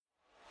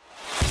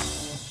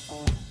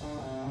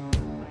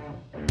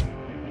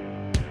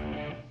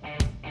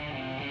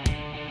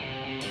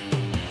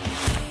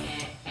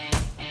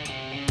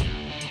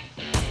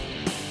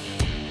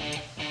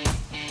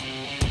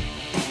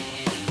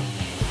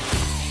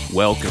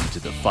Welcome to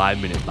the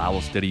 5-Minute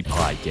Bible Study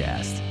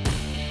Podcast.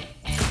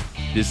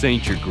 This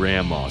ain't your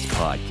grandma's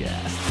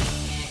podcast.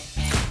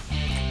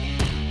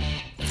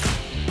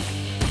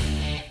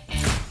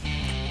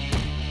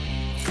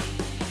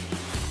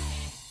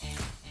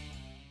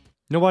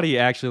 Nobody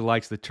actually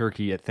likes the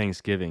turkey at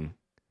Thanksgiving.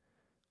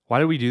 Why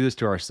do we do this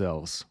to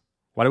ourselves?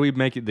 Why do we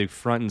make it the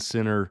front and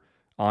center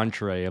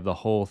entree of the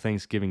whole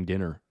Thanksgiving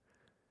dinner?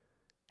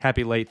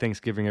 Happy late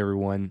Thanksgiving,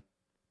 everyone.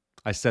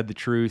 I said the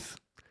truth.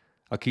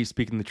 I'll keep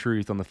speaking the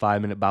truth on the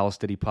 5-Minute Bible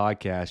Study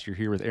Podcast. You're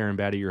here with Aaron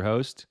Batty, your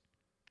host.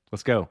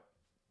 Let's go.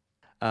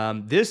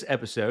 This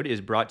episode is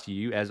brought to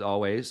you, as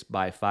always,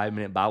 by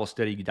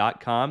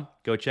 5minutebiblestudy.com.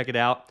 Go check it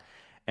out.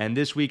 And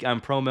this week, I'm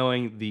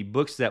promoting the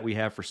books that we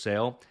have for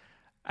sale.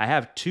 I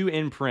have 2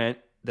 in print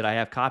that I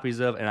have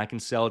copies of and I can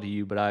sell to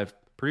you, but I've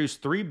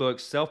produced 3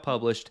 books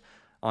self-published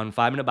on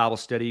 5-Minute Bible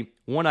Study.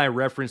 One I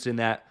referenced in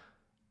that,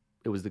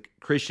 it was The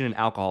Christian and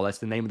Alcohol. That's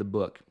the name of the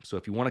book. So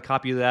if you want a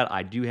copy of that,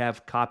 I do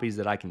have copies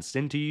that I can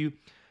send to you.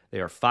 They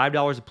are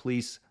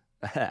 $5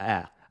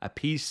 a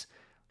piece.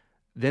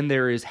 Then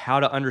there is How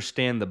to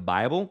Understand the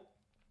Bible,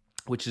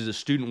 which is a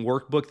student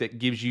workbook that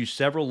gives you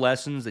several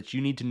lessons that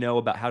you need to know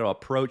about how to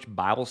approach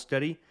Bible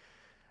study.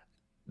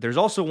 There's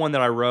also one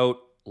that I wrote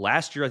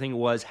last year, I think it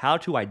was, How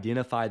to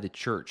Identify the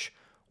Church,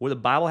 what the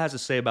Bible has to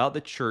say about the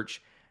church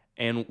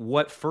and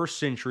what first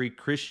century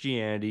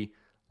Christianity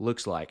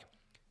looks like.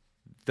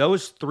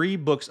 Those 3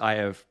 books I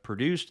have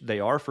produced,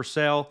 they are for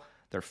sale.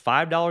 They're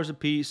 $5 a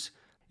piece.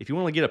 If you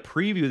want to get a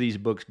preview of these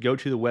books, go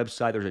to the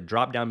website. There's a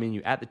drop-down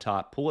menu at the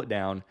top. Pull it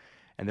down,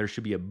 and there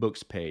should be a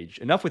books page.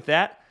 Enough with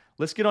that.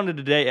 Let's get on to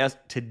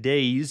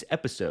today's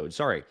episode.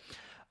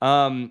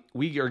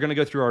 We are going to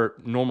go through our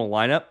normal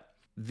lineup.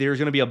 There's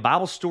going to be a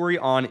Bible story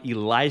on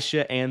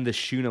Elisha and the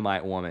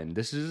Shunammite woman.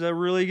 This is a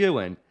really good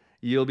one.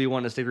 You'll be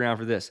wanting to stick around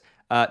for this.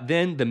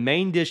 Then the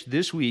main dish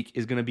this week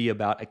is going to be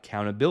about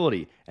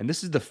accountability. And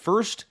this is the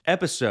first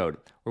episode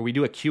where we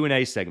do a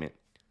Q&A segment.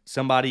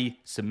 Somebody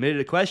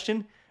submitted a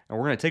question, and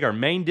we're going to take our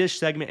main dish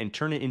segment and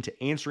turn it into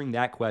answering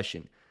that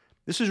question.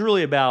 This is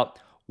really about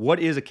what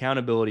is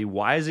accountability,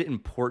 why is it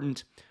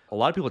important? A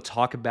lot of people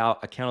talk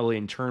about accountability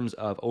in terms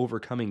of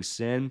overcoming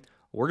sin.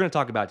 We're going to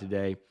talk about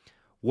today,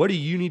 what do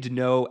you need to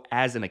know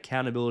as an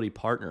accountability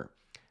partner?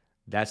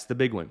 That's the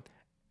big one.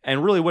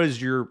 And really, what does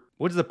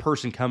the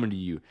person coming to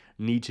you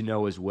need to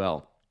know as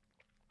well?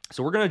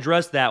 So we're going to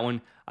address that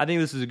one. I think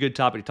this is a good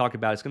topic to talk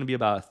about. It's going to be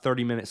about a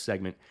 30-minute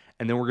segment,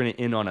 and then we're going to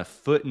end on a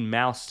foot and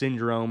mouth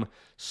syndrome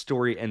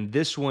story. And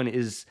this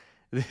is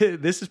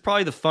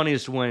probably the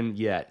funniest one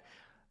yet.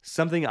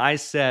 Something I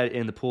said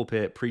in the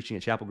pulpit preaching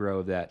at Chapel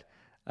Grove that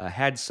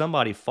had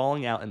somebody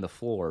falling out in the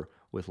floor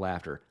with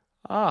laughter.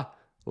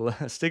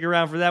 Stick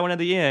around for that one at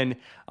the end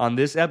on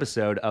this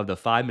episode of the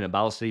 5-Minute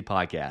Bible Study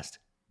Podcast.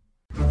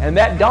 And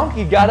that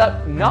donkey got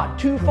up not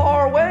too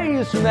far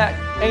away from that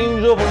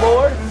angel of the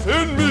Lord.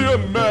 Send me a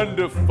man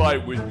to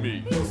fight with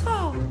me. Hey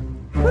Saul,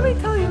 let me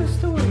tell you a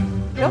story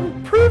that will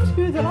prove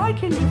to you that I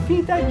can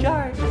defeat that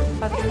giant.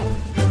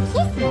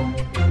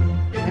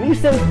 And he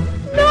says,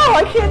 no,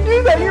 I can't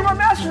do that. You're my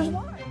master's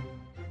wife.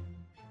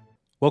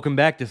 Welcome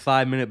back to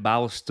 5-Minute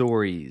Bible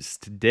Stories.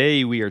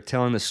 Today we are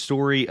telling the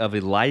story of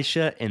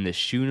Elisha and the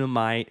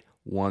Shunammite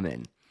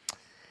woman.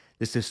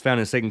 This is found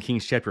in 2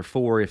 Kings chapter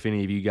 4, if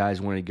any of you guys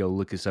want to go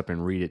look this up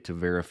and read it to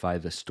verify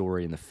the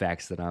story and the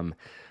facts that I'm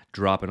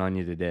dropping on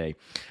you today.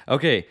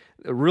 Okay,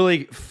 a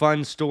really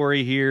fun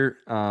story here.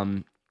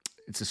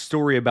 It's a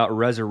story about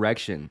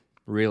resurrection,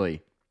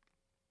 really.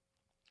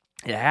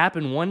 It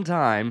happened one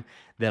time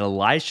that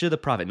Elisha the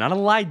prophet, not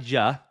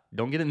Elijah,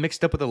 don't get it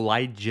mixed up with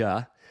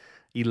Elijah,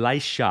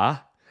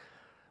 Elisha,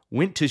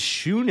 went to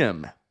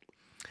Shunem.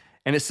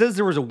 And it says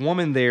there was a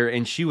woman there,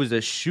 and she was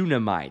a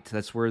Shunammite.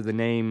 That's where the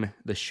name,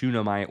 the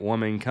Shunammite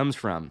woman, comes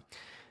from.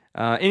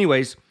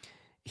 Anyways,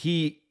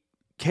 he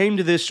came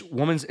to this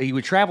woman's, he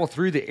would travel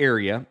through the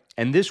area,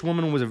 and this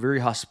woman was a very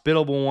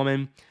hospitable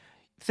woman.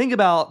 Think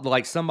about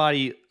like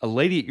somebody, a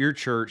lady at your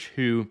church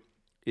who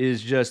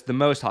is just the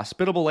most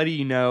hospitable lady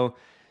you know.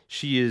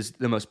 She is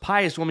the most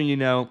pious woman you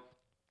know.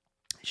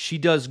 She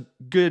does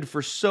good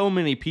for so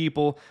many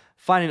people,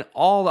 finding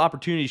all the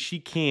opportunities she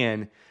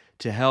can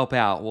to help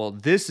out. Well,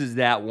 this is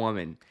that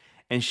woman.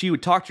 And she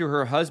would talk to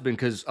her husband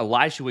because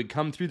Elisha would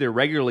come through there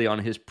regularly on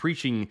his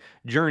preaching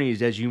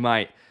journeys, as you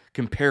might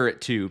compare it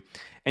to.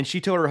 And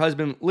she told her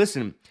husband,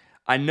 listen,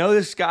 I know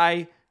this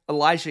guy,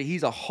 Elisha,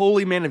 he's a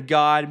holy man of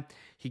God.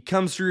 He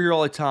comes through here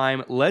all the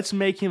time. Let's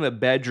make him a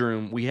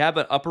bedroom. We have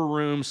an upper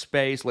room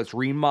space. Let's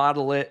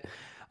remodel it.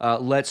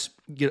 Let's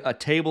get a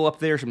table up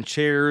there, some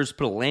chairs,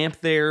 put a lamp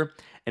there.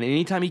 And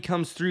anytime he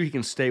comes through, he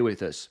can stay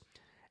with us.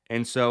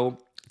 And so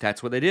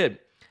that's what they did.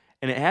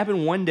 And it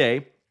happened one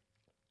day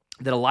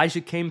that Elisha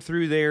came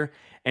through there,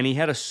 and he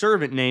had a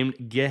servant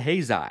named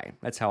Gehazi.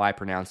 That's how I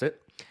pronounce it.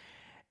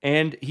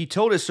 And he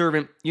told his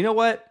servant, you know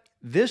what?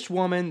 This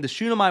woman, the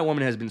Shunammite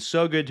woman, has been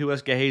so good to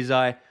us,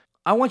 Gehazi.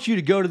 I want you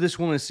to go to this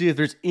woman and see if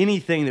there's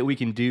anything that we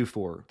can do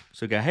for her.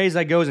 So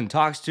Gehazi goes and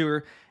talks to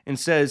her and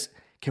says,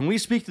 can we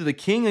speak to the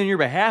king on your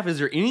behalf? Is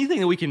there anything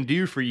that we can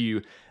do for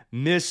you?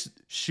 Miss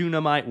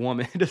Shunammite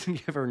woman,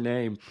 doesn't give her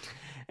name.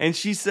 And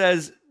she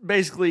says,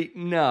 basically,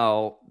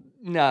 no.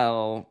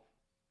 And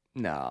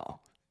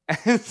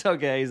so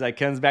Gehazi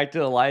comes back to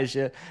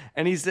Elisha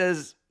and he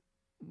says,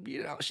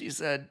 she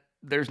said,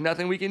 there's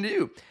nothing we can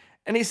do.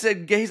 And he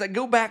said, Gehazi,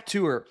 go back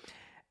to her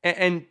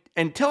and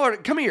tell her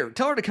to come here.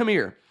 Tell her to come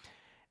here.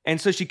 And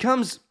so she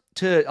comes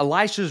to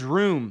Elisha's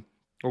room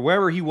or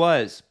wherever he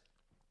was.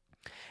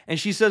 And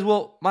she says,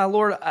 well, my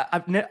Lord,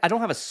 I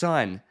don't have a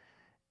son.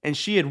 And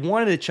she had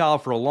wanted a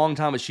child for a long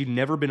time, but she'd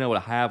never been able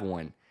to have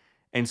one.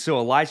 And so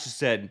Elisha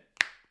said,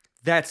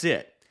 that's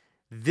it.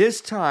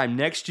 This time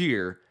next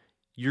year,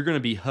 you're going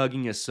to be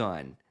hugging a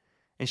son.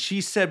 And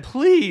she said,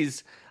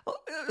 please,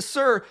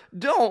 sir,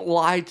 don't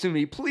lie to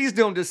me. Please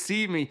don't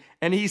deceive me.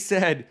 And he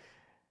said,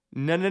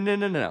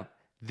 no.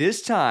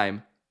 This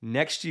time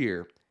next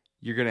year,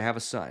 you're going to have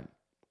a son.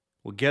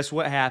 Well, guess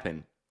what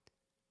happened?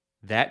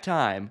 That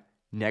time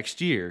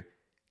next year,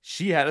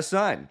 she had a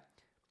son.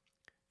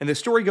 And the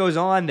story goes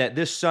on that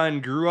this son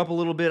grew up a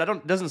little bit.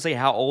 It doesn't say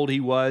how old he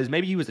was.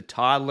 Maybe he was a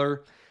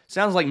toddler.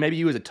 Sounds like maybe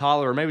he was a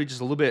toddler or maybe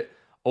just a little bit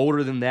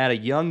older than that, a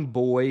young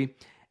boy.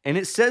 And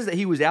it says that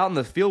he was out in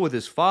the field with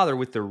his father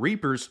with the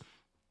reapers.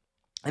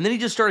 And then he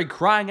just started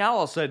crying out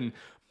all of a sudden,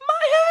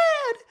 my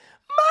head,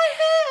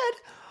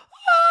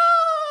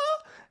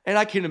 ah! And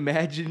I can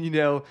imagine,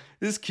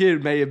 this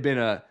kid may have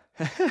been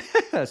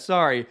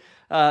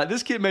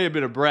this kid may have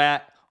been a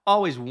brat,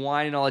 always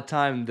whining all the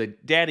time. The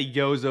daddy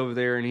goes over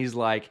there and he's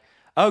like,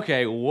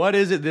 okay, what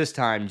is it this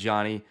time,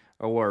 Johnny?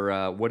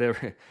 Or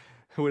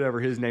whatever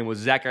his name was,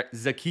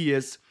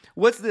 Zacchaeus.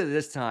 What's it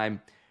this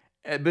time?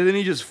 But then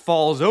he just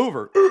falls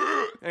over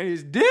and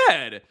he's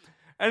dead.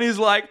 And he's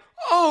like,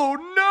 oh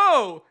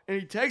no. And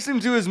he takes him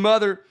to his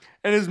mother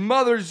and his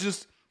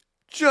mother's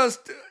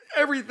just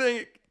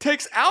everything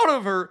takes out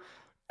of her.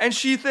 And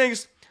she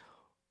thinks,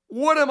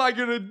 what am I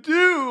going to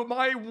do?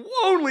 My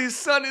only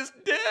son is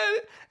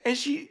dead. And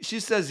she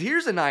says,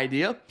 here's an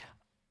idea.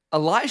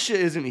 Elisha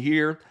isn't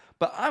here,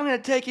 but I'm going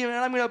to take him and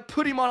I'm going to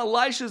put him on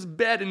Elisha's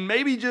bed, and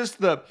maybe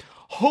just the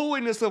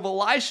holiness of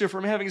Elisha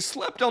from having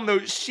slept on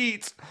those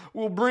sheets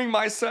will bring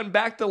my son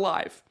back to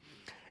life.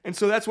 And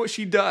so that's what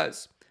she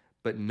does,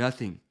 but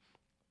nothing.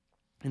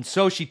 And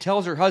so she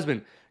tells her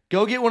husband,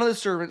 go get one of the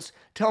servants,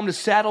 tell him to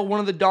saddle one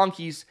of the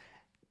donkeys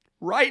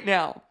right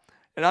now,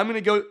 and I'm going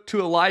to go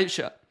to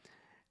Elisha.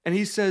 And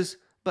he says,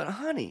 but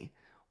honey,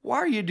 why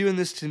are you doing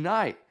this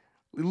tonight?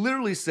 It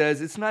literally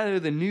says it's neither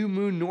the new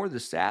moon nor the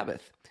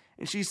Sabbath.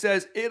 And she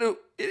says, it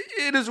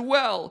is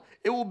well.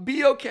 It will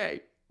be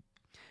okay.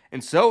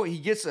 And so he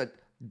gets a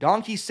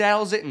donkey,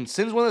 saddles it, and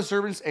sends one of the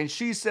servants. And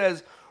she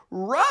says,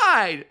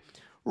 ride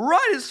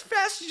as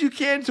fast as you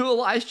can to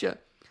Elisha.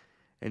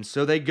 And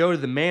so they go to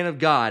the man of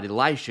God,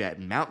 Elisha,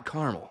 at Mount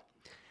Carmel.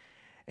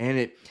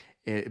 And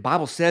the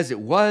Bible says it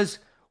was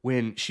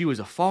when she was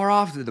afar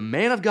off that the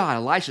man of God,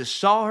 Elisha,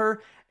 saw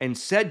her and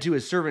said to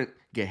his servant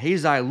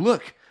Gehazi,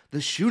 look,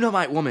 the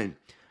Shunammite woman.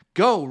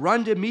 Go,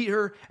 run to meet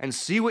her and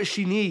see what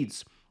she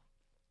needs.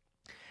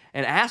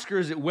 And ask her,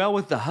 is it well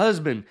with the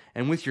husband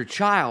and with your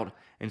child?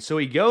 And so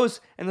he goes,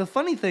 and the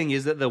funny thing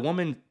is that the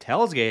woman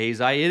tells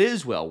Gehazi it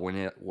is well when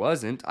it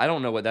wasn't. I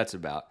don't know what that's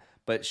about.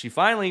 But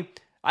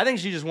I think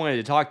she just wanted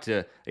to talk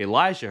to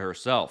Elisha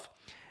herself.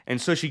 And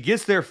so she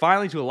gets there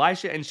finally to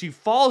Elisha, and she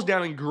falls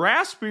down and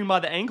grasps him by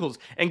the ankles.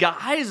 And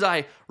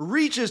Gehazi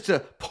reaches to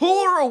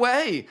pull her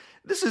away.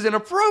 This is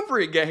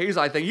inappropriate, Gehazi.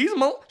 I think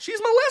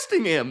she's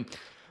molesting him.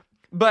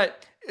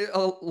 But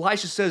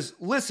Elisha says,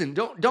 listen,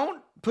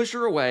 don't push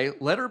her away.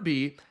 Let her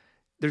be.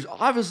 There's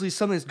obviously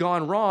something that's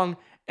gone wrong,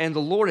 and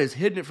the Lord has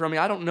hidden it from me.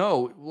 I don't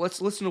know.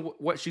 Let's listen to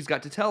what she's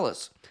got to tell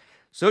us.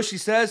 So she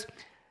says,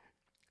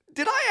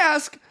 did I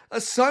ask a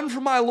son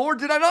for my Lord?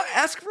 Did I not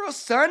ask for a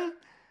son?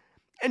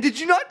 And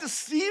did you not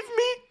deceive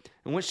me?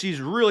 And what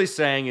she's really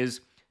saying is,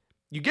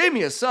 you gave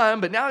me a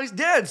son, but now he's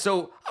dead,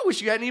 so I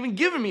wish you hadn't even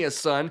given me a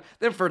son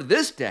than for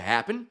this to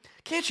happen.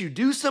 Can't you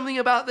do something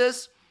about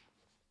this?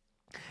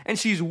 And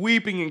she's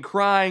weeping and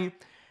crying.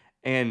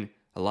 And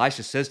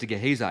Elisha says to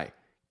Gehazi,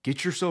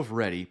 get yourself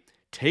ready.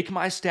 Take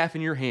my staff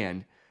in your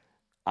hand.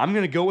 I'm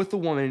going to go with the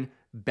woman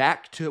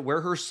back to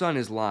where her son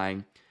is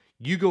lying.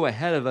 You go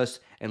ahead of us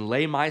and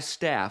lay my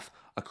staff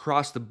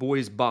across the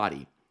boy's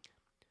body.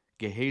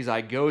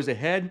 Gehazi goes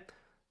ahead.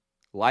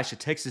 Elisha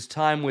takes his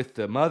time with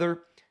the mother,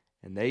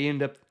 and they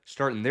end up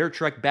starting their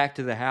trek back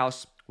to the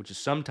house, which is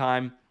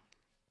sometime.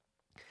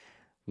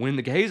 When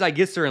the Gehazi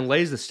gets there and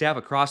lays the staff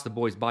across the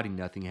boy's body,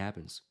 nothing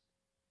happens.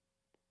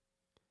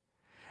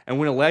 And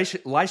when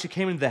Elisha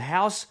came into the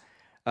house,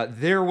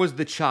 there was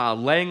the child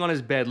laying on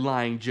his bed,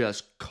 lying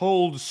just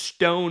cold,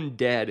 stone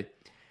dead.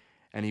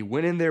 And he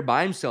went in there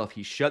by himself.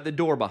 He shut the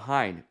door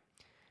behind.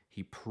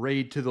 He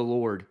prayed to the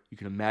Lord. You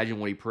can imagine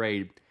what he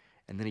prayed.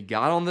 And then he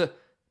got on the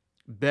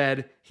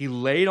bed. He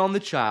laid on the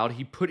child.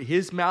 He put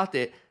his mouth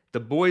at the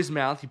boy's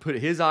mouth. He put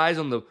his eyes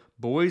on the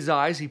boy's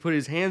eyes. He put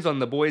his hands on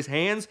the boy's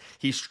hands.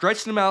 He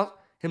stretched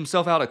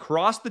himself out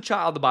across the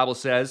child, the Bible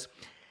says.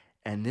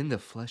 And then the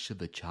flesh of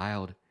the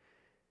child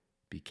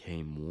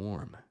became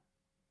warm.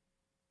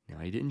 Now,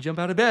 he didn't jump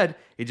out of bed.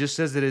 It just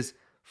says that his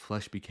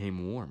flesh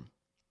became warm.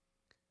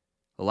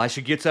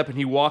 Elisha gets up and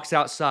he walks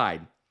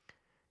outside.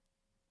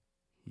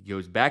 He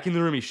goes back in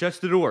the room. He shuts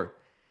the door.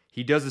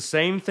 He does the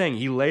same thing.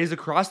 He lays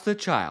across the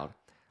child,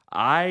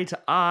 eye to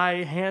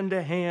eye, hand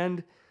to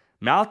hand,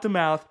 mouth to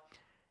mouth,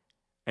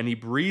 and he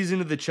breathes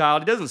into the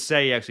child. It doesn't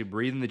say he actually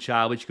breathed in the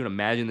child, but you can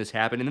imagine this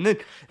happening. And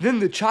then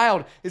the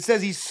child, it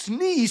says he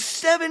sneezed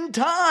 7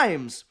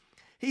 times.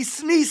 He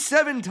sneezed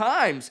 7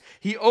 times.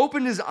 He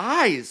opened his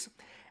eyes.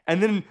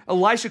 And then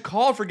Elisha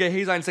called for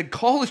Gehazi and said,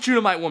 call the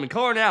Shunammite woman.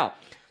 Call her now.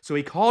 So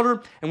he called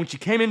her, and when she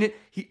came in,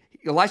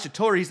 Elisha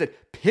told her, he said,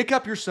 pick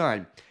up your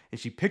son. And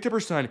she picked up her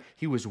son.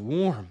 He was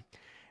warm,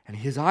 and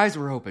his eyes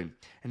were open,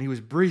 and he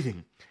was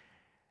breathing,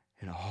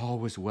 and all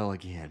was well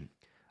again.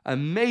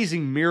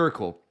 Amazing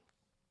miracle.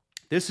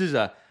 This is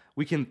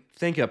we can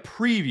think a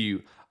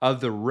preview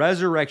of the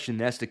resurrection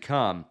that's to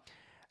come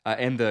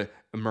and the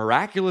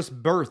miraculous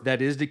birth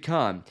that is to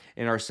come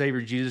in our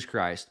Savior Jesus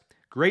Christ.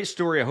 Great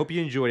story. I hope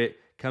you enjoyed it.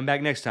 Come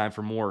back next time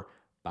for more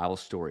Bible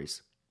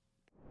stories.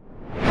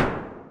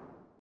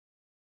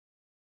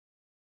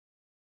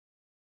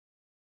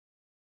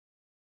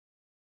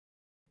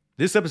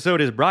 This episode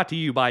is brought to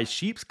you by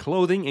Sheep's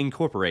Clothing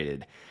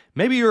Incorporated.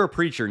 Maybe you're a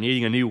preacher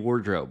needing a new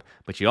wardrobe,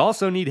 but you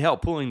also need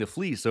help pulling the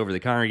fleece over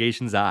the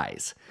congregation's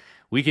eyes.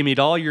 We can meet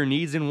all your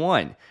needs in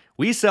one.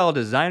 We sell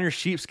designer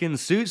sheepskin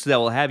suits that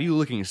will have you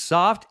looking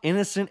soft,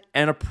 innocent,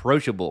 and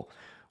approachable.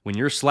 When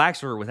your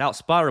slacks are without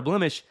spot or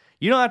blemish,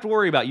 you don't have to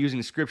worry about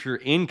using scripture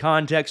in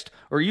context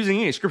or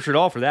using any scripture at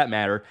all for that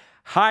matter.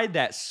 Hide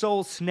that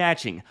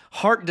soul-snatching,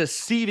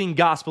 heart-deceiving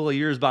gospel of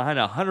yours behind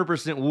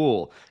 100%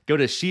 wool. Go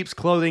to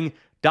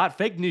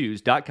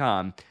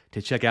sheepsclothing.fakenews.com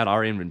to check out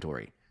our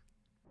inventory.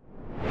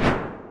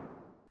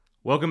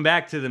 Welcome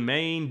back to the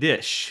main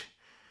dish.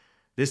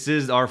 This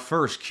is our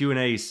first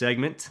Q&A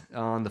segment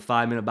on the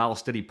 5-Minute Bible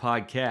Study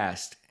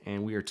Podcast,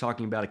 and we are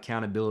talking about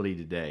accountability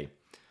today.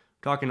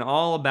 Talking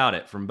all about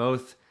it from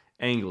both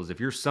angles. If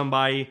you're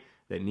somebody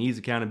that needs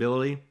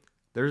accountability,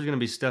 there's going to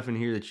be stuff in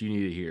here that you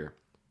need to hear.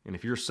 And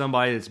if you're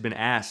somebody that's been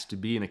asked to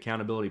be an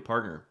accountability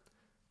partner,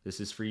 this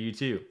is for you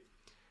too.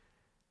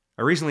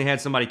 I recently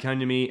had somebody come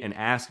to me and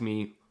ask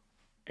me,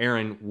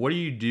 Aaron, what do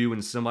you do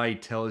when somebody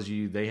tells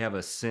you they have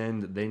a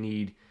sin that they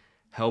need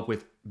help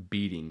with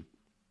beating?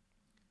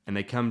 And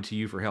they come to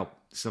you for help.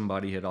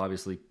 Somebody had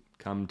obviously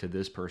come to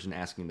this person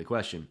asking the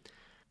question.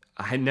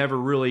 I had never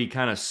really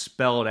kind of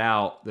spelled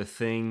out the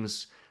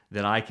things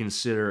that I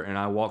consider and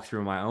I walk through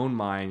in my own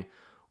mind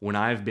when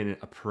I've been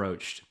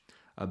approached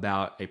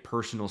about a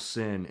personal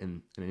sin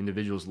in an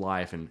individual's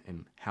life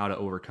and how to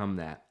overcome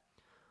that.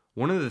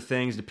 One of the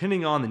things,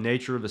 depending on the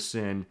nature of a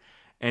sin,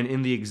 and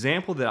in the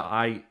example that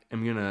I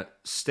am going to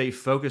stay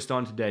focused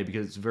on today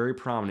because it's very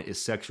prominent,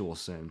 is sexual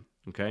sin,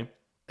 okay?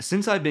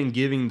 Since I've been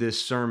giving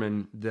this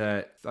sermon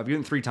that I've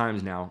given 3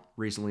 times now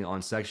recently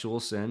on sexual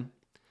sin,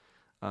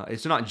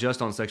 it's not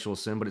just on sexual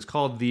sin, but it's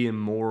called The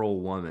Immoral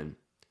Woman.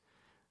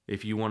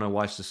 If you want to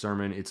watch the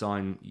sermon, it's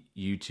on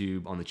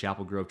YouTube, on the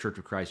Chapel Grove Church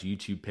of Christ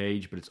YouTube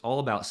page, but it's all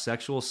about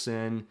sexual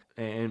sin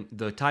and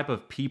the type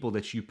of people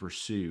that you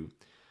pursue.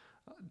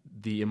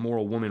 The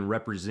immoral woman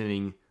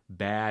representing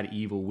bad,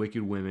 evil,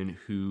 wicked women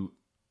who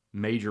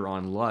major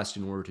on lust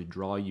in order to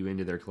draw you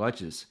into their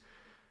clutches.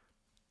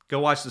 Go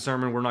watch the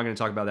sermon. We're not going to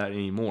talk about that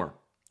anymore.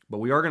 But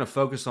we are going to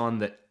focus on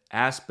the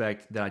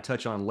aspect that I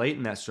touch on late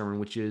in that sermon,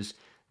 which is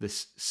the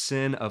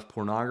sin of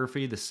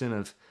pornography, the sin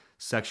of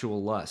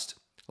sexual lust.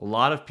 A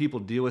lot of people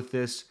deal with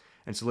this,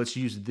 and so let's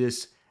use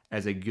this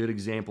as a good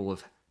example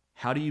of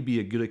how do you be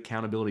a good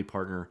accountability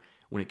partner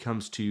when it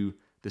comes to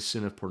the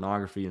sin of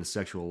pornography and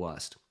sexual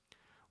lust.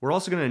 We're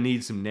also going to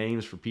need some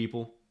names for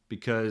people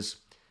because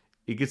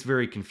it gets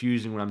very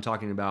confusing when I'm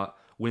talking about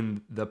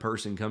when the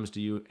person comes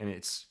to you and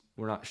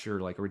we're not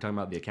sure, like, are we talking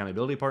about the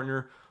accountability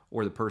partner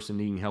or the person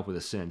needing help with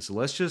a sin? So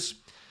let's just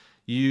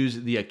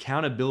use the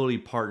accountability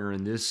partner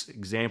in this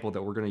example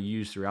that we're going to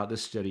use throughout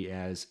this study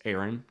as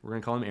Aaron. We're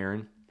going to call him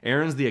Aaron.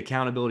 Aaron's the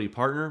accountability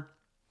partner.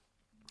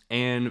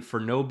 And for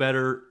no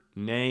better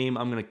name,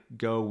 I'm going to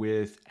go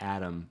with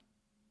Adam.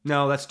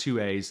 No, that's 2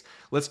 A's.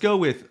 Let's go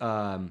with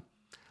Cletus.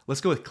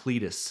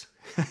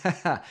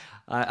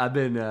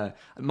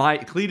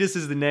 Cletus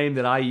is the name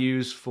that I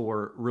use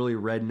for really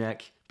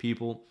redneck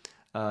people.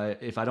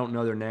 If I don't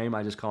know their name,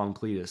 I just call them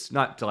Cletus.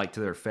 Not to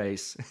their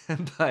face,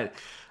 but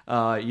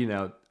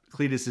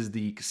Cletus is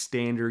the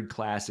standard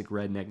classic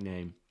redneck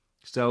name.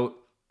 So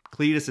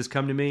Cletus has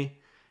come to me.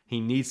 He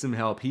needs some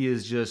help. He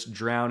is just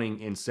drowning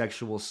in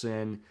sexual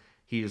sin.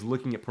 He is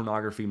looking at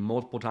pornography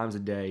multiple times a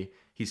day.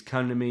 He's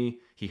come to me.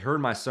 He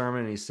heard my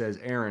sermon and he says,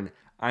 Aaron,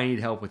 I need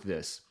help with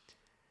this.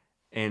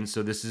 And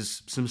so this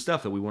is some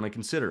stuff that we want to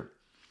consider.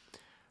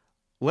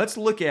 Let's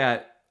look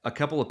at a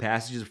couple of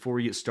passages before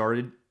we get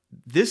started.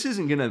 This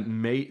isn't going to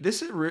make,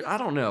 I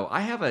don't know.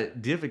 I have a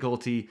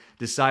difficulty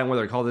deciding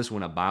whether to call this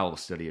one a Bible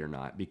study or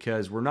not,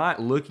 because we're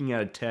not looking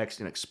at a text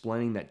and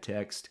explaining that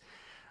text.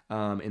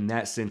 In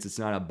that sense, it's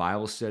not a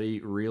Bible study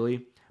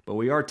really, but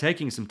we are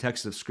taking some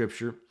texts of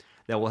Scripture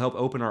that will help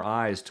open our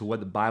eyes to what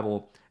the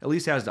Bible at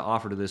least has to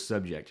offer to this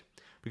subject.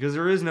 Because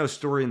there is no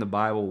story in the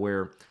Bible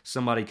where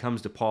somebody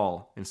comes to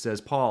Paul and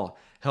says, Paul,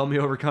 help me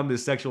overcome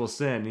this sexual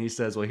sin. And he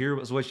says, well,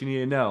 here's what you need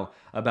to know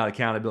about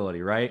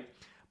accountability, right?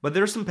 But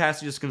there's some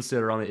passages to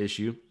consider on the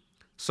issue.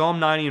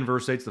 Psalm 90 and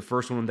verse 8 is the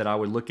first one that I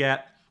would look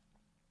at.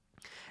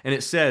 And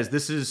it says,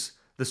 this is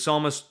the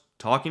psalmist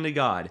talking to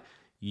God.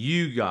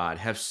 You, God,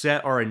 have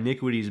set our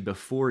iniquities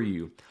before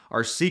you.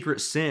 Our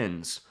secret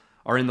sins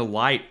are in the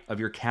light of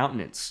your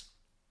countenance.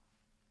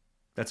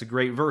 That's a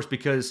great verse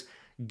because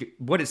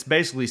what it's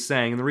basically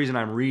saying, and the reason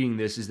I'm reading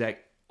this, is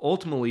that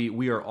ultimately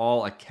we are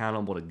all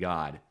accountable to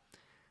God.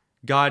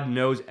 God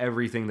knows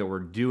everything that we're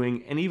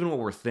doing and even what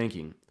we're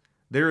thinking.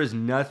 There is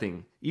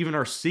nothing, even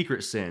our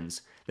secret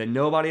sins, that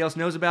nobody else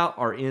knows about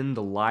are in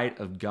the light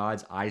of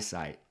God's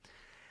eyesight.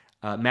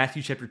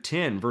 Matthew chapter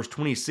 10, verse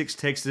 26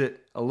 takes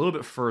it a little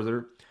bit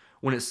further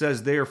when it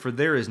says there, for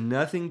there is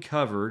nothing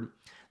covered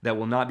that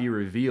will not be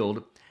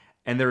revealed,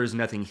 and there is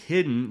nothing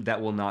hidden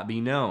that will not be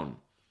known.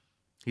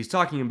 He's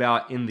talking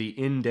about in the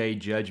end day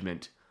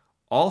judgment,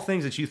 all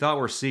things that you thought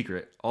were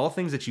secret, all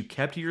things that you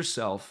kept to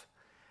yourself,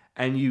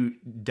 and you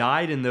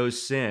died in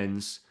those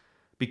sins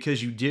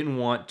because you didn't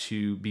want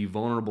to be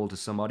vulnerable to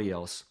somebody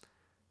else.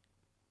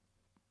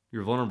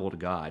 You're vulnerable to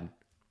God.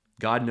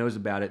 God knows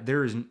about it.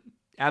 There is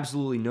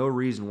absolutely no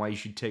reason why you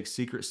should take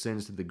secret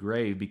sins to the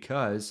grave,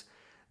 because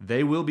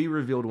they will be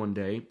revealed one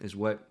day, is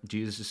what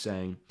Jesus is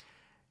saying.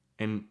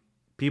 And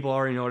people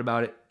already know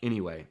about it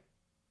anyway.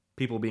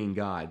 People being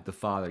God, the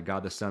Father,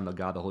 God the Son,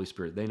 God the Holy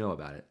Spirit, they know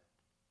about it.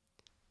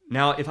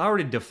 Now, if I were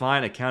to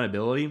define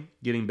accountability,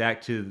 getting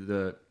back to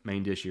the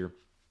main dish here,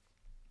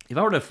 if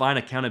I were to define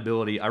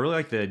accountability, I really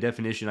like the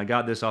definition. I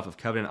got this off of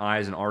Covenant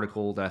Eyes, an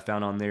article that I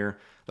found on there.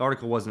 The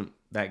article wasn't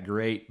that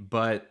great,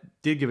 but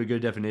did give a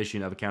good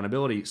definition of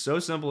accountability. So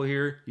simple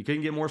here, you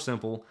couldn't get more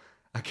simple.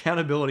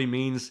 Accountability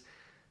means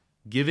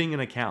giving an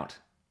account.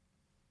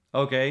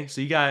 Okay,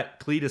 so you got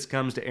Cletus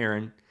comes to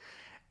Aaron,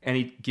 and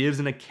he gives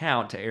an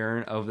account to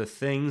Aaron of the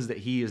things that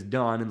he has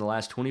done in the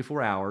last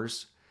 24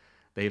 hours.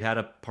 They've had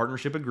a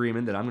partnership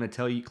agreement that I'm going to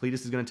tell you,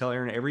 Cletus is going to tell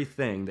Aaron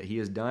everything that he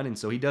has done, and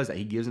so he does that.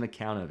 He gives an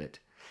account of it.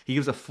 He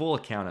gives a full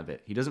account of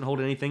it. He doesn't hold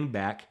anything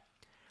back.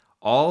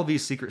 All of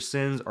these secret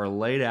sins are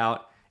laid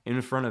out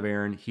in front of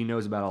Aaron. He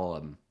knows about all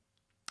of them,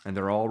 and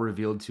they're all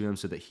revealed to him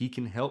so that he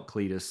can help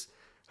Cletus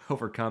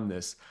overcome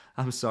this.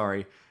 I'm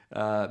sorry.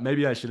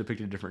 Maybe I should have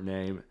picked a different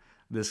name.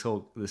 This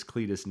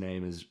Cletus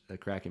name is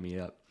cracking me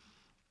up.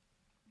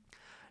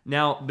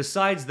 Now,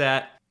 besides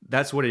that,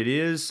 that's what it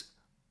is,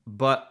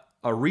 but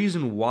a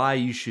reason why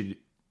you should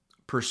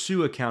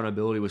pursue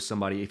accountability with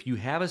somebody, if you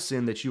have a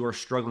sin that you are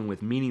struggling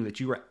with, meaning that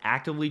you are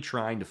actively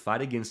trying to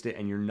fight against it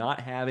and you're not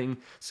having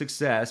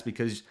success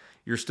because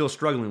you're still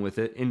struggling with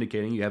it,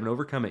 indicating you haven't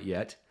overcome it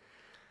yet,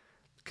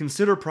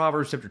 consider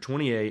Proverbs chapter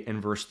 28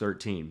 and verse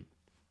 13.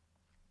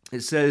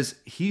 It says,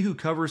 he who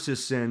covers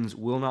his sins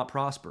will not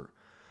prosper,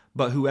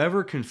 but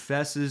whoever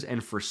confesses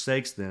and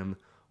forsakes them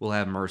will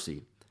have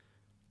mercy.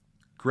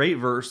 Great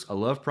verse. I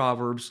love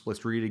Proverbs.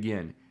 Let's read it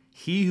again.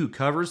 He who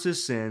covers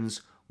his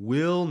sins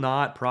will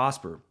not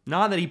prosper.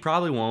 Not that he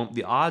probably won't.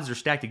 The odds are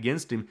stacked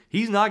against him.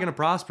 He's not going to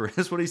prosper.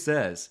 That's what he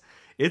says.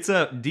 It's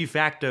a de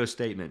facto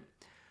statement.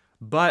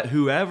 But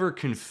whoever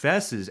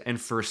confesses and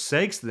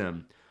forsakes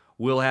them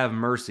will have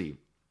mercy.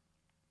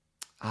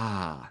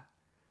 And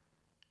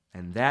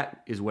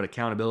that is what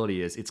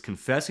accountability is. It's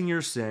confessing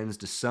your sins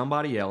to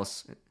somebody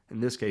else, in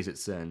this case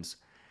it's sins,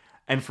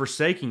 and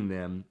forsaking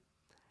them.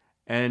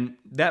 And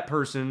that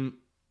person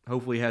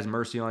hopefully has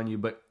mercy on you,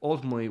 but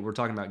ultimately we're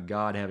talking about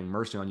God having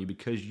mercy on you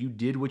because you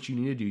did what you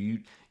needed to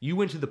do. You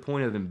went to the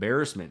point of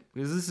embarrassment,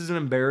 because this is an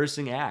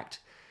embarrassing act,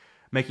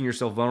 making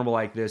yourself vulnerable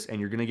like this, and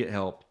you're going to get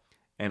help.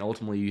 And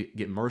ultimately you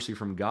get mercy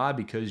from God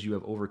because you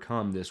have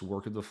overcome this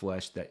work of the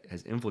flesh that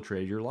has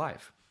infiltrated your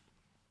life.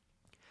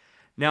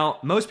 Now,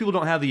 most people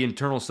don't have the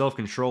internal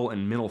self-control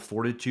and mental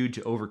fortitude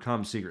to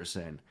overcome secret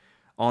sin,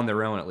 on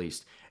their own at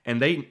least. And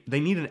they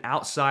need an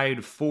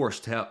outside force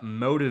to help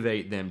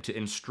motivate them, to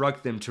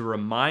instruct them, to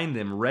remind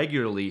them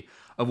regularly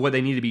of what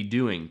they need to be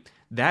doing.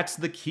 That's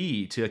the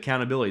key to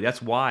accountability.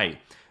 That's why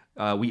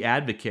we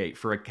advocate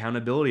for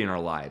accountability in our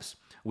lives.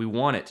 We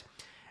want it.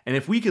 And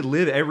if we could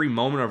live every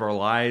moment of our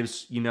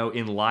lives,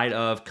 in light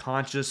of,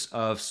 conscious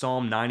of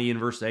Psalm 90 and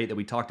verse 8 that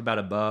we talked about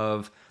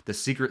above, the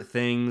secret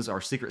things,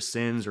 our secret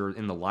sins are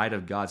in the light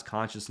of God's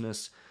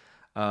consciousness.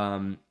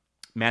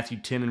 Matthew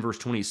 10 and verse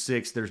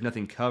 26, there's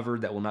nothing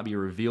covered that will not be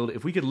revealed.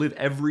 If we could live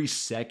every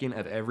second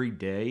of every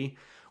day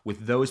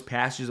with those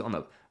passages on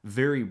the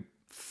very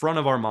front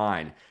of our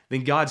mind,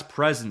 then God's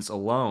presence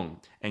alone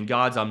and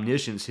God's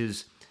omniscience,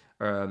 his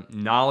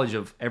knowledge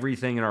of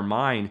everything in our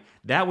mind,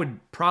 that would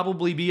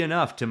probably be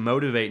enough to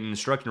motivate and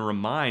instruct and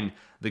remind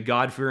the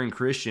God-fearing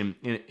Christian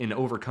in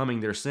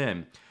overcoming their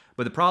sin.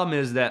 But the problem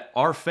is that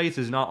our faith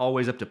is not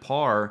always up to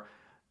par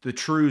the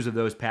truths of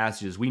those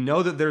passages. We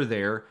know that they're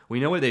there. We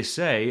know what they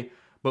say,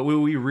 but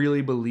will we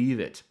really believe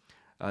it?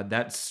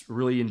 That's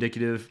really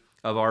indicative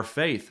of our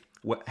faith,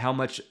 how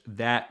much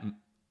that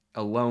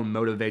alone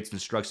motivates,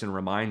 instructs, and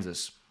reminds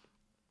us.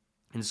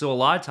 And so a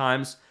lot of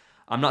times,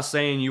 I'm not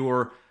saying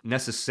you're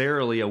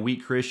necessarily a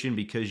weak Christian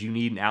because you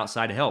need an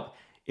outside help.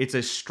 It's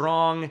a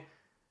strong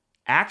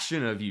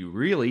action of you,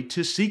 really,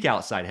 to seek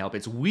outside help.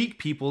 It's weak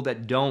people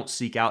that don't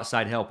seek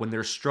outside help when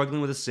they're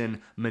struggling with a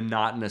sin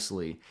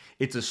monotonously.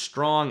 It's a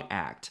strong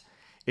act.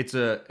 It's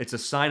a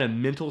sign of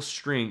mental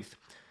strength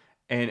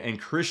and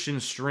Christian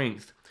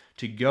strength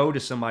to go to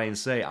somebody and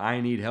say,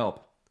 I need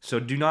help. So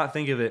do not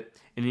think of it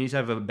in any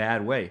type of a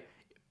bad way.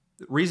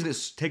 The reason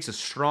it takes a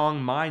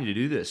strong mind to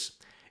do this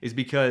is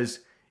because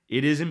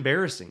it is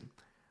embarrassing.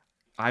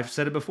 I've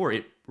said it before.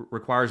 It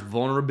requires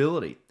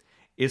vulnerability.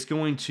 It's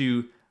going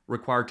to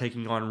require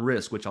taking on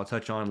risk, which I'll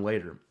touch on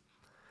later.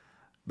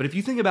 But if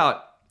you think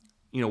about,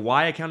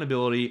 why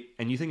accountability,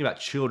 and you think about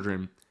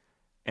children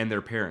and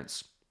their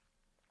parents,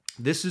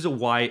 this is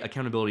why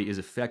accountability is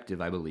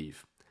effective, I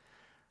believe.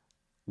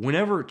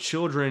 Whenever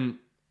children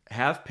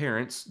have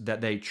parents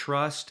that they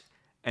trust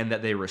and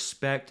that they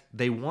respect,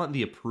 they want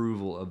the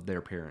approval of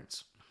their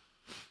parents.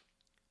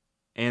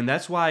 And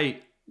that's why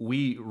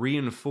we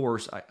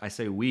reinforce, I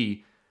say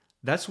we,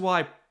 that's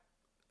why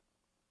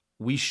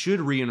we should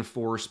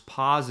reinforce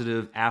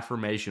positive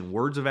affirmation,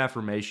 words of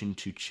affirmation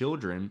to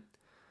children.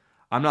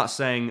 I'm not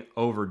saying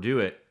overdo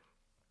it,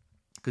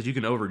 because you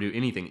can overdo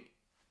anything.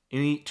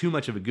 Too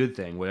much of a good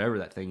thing, whatever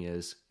that thing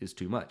is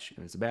too much,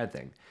 and it's a bad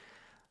thing.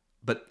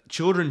 But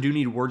children do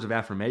need words of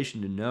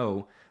affirmation to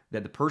know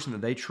that the person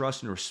that they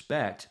trust and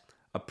respect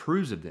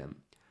approves of them.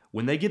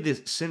 When they get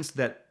this sense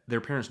that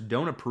their parents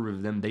don't approve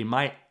of them, they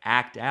might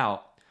act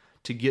out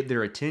to get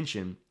their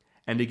attention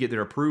and to get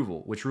their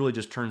approval, which really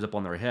just turns up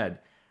on their head.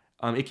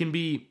 It can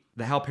be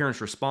how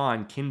parents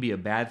respond can be a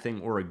bad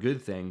thing or a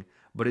good thing,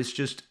 but it's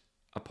just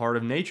a part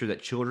of nature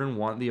that children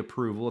want the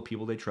approval of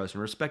people they trust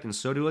and respect, and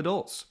so do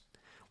adults.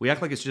 We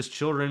act like it's just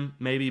children,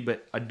 maybe,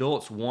 but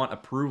adults want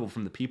approval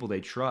from the people they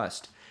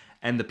trust,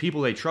 and the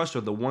people they trust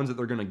are the ones that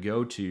they're going to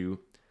go to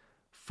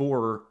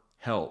for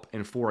help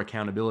and for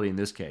accountability in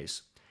this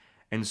case.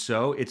 And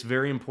so it's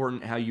very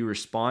important how you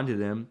respond to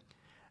them.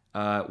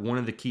 One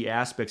of the key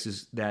aspects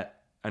is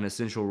that an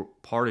essential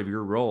part of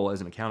your role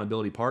as an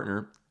accountability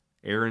partner,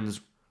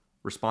 Aaron's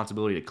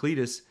responsibility to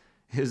Cletus,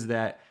 is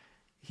that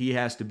he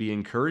has to be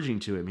encouraging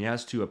to him. He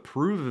has to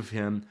approve of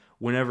him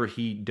whenever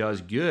he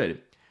does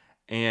good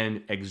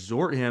and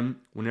exhort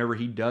him whenever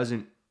he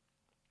doesn't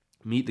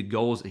meet the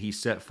goals that he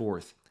set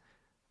forth.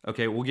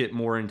 Okay, we'll get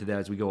more into that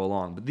as we go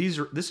along. But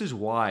this is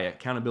why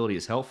accountability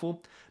is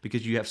helpful,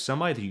 because you have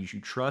somebody that you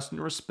trust and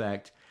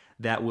respect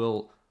that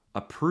will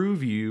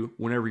approve you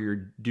whenever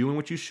you're doing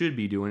what you should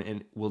be doing,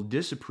 and will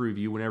disapprove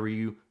you whenever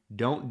you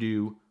don't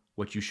do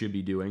what you should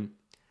be doing.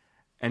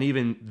 And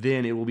even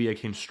then, it will be a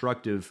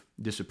constructive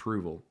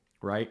disapproval,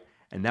 right?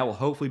 And that will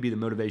hopefully be the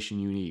motivation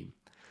you need.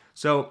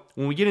 So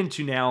when we get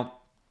into now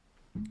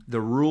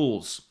the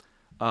rules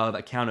of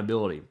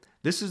accountability,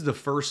 this is the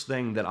first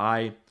thing that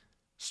I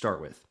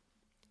start with.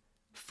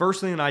 First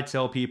thing that I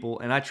tell people,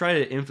 and I try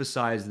to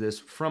emphasize this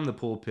from the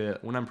pulpit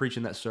when I'm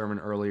preaching that sermon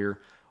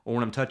earlier or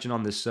when I'm touching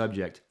on this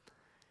subject.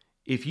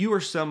 If you are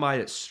somebody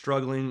that's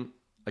struggling,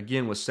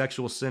 again, with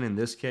sexual sin, in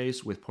this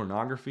case, with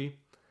pornography,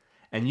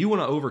 and you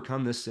want to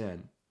overcome this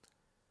sin,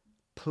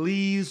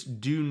 please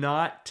do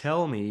not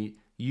tell me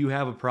you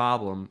have a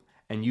problem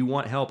and you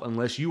want help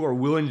unless you are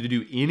willing to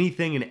do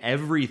anything and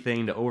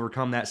everything to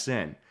overcome that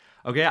sin.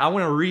 Okay, I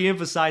want to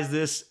re-emphasize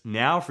this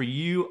now for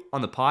you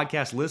on the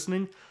podcast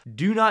listening.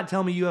 Do not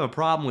tell me you have a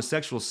problem with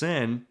sexual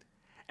sin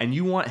and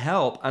you want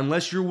help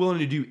unless you're willing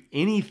to do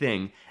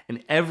anything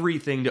and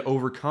everything to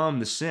overcome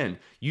the sin.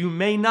 You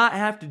may not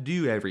have to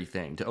do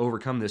everything to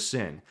overcome this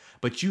sin,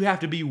 but you have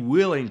to be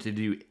willing to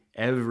do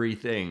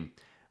everything,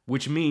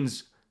 which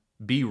means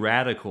be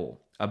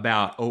radical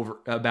about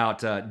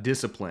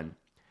discipline.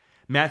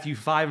 Matthew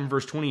 5 and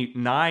verse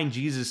 29,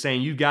 Jesus is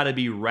saying you've got to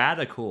be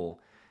radical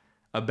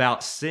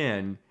about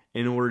sin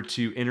in order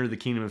to enter the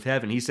kingdom of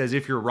heaven. He says,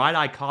 if your right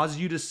eye causes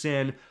you to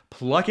sin,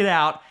 pluck it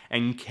out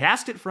and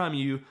cast it from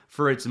you,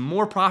 for it's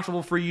more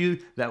profitable for you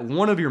that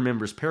one of your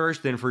members perish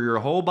than for your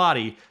whole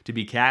body to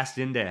be cast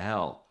into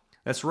hell.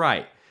 That's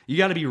right. You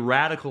got to be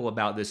radical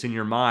about this in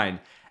your mind.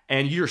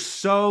 And you're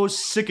so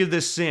sick of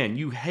this sin.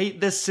 You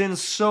hate this sin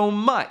so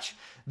much.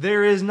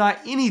 There is not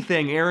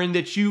anything, Aaron,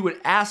 that you would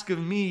ask of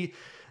me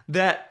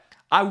that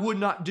I would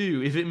not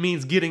do if it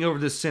means getting over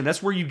this sin.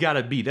 That's where you got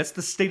to be. That's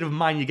the state of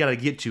mind you got to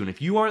get to. And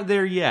if you aren't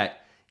there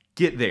yet,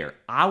 get there.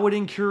 I would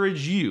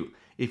encourage you,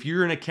 if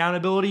you're an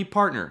accountability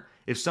partner,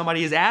 if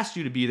somebody has asked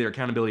you to be their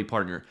accountability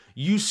partner,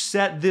 you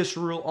set this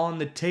rule on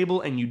the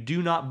table and you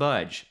do not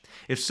budge.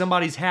 If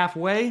somebody's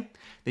halfway,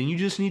 then you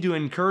just need to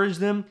encourage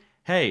them.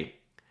 Hey,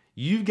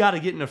 you've got to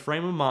get in a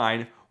frame of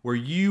mind where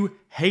you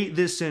hate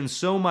this sin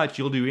so much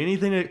you'll do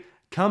anything to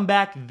come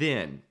back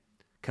then.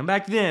 Come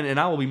back then and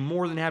I will be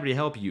more than happy to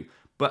help you.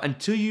 But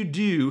until you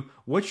do,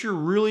 what you're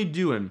really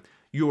doing,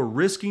 you're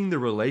risking the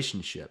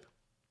relationship.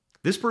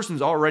 This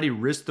person's already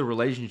risked the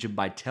relationship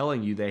by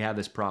telling you they have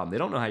this problem. They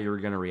don't know how you're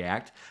going to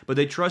react, but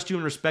they trust you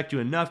and respect you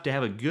enough to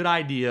have a good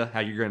idea how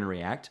you're going to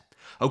react.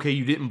 Okay,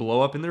 you didn't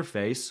blow up in their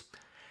face.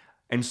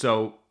 And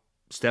so,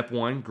 step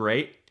one,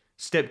 great.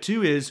 Step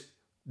 2 is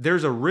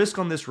there's a risk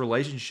on this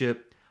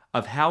relationship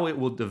of how it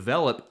will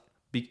develop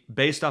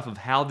based off of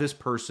how this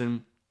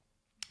person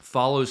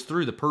follows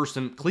through. The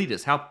person,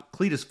 Cletus, how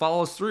Cletus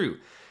follows through.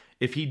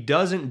 If he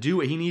doesn't do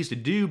what he needs to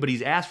do, but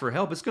he's asked for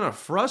help, it's going to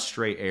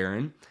frustrate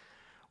Aaron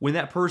when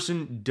that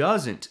person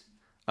doesn't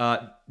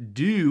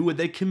do what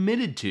they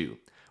committed to.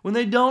 When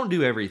they don't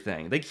do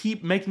everything, they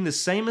keep making the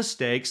same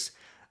mistakes.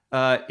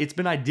 It's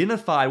been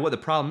identified what the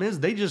problem is.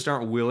 They just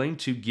aren't willing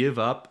to give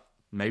up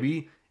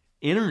maybe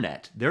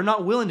internet. They're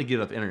not willing to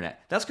give up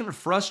internet. That's going to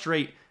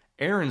frustrate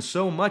Aaron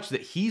so much that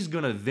he's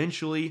going to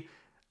eventually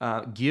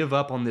give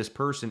up on this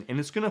person, and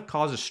it's going to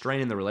cause a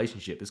strain in the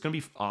relationship. It's going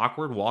to be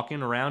awkward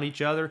walking around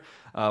each other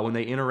when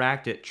they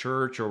interact at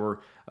church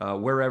or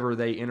wherever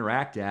they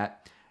interact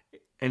at.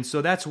 And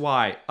so that's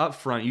why, up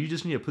front, you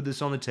just need to put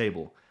this on the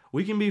table.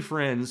 We can be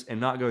friends and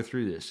not go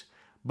through this,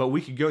 but we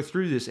could go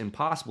through this and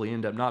possibly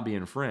end up not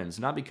being friends,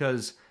 not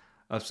because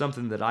of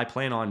something that I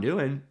plan on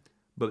doing,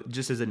 but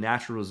just as a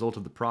natural result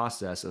of the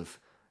process of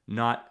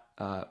not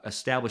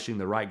establishing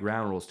the right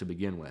ground rules to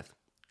begin with.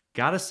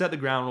 Got to set the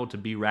ground rule to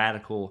be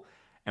radical,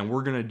 and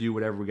we're going to do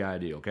whatever we got to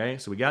do, okay?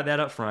 So we got that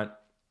up front.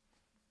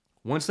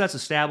 Once that's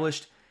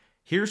established,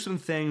 here's some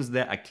things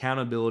that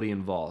accountability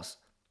involves.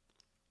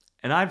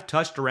 And I've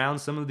touched around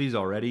some of these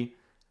already,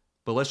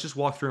 but let's just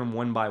walk through them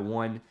one by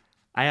one.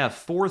 I have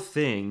 4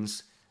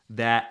 things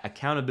that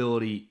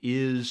accountability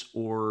is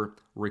or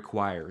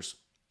requires.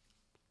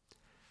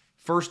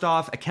 First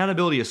off,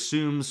 accountability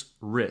assumes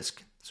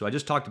risk. So I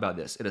just talked about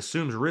this. It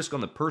assumes risk on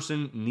the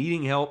person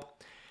needing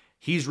help.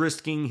 He's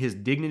risking his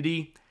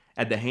dignity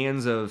at the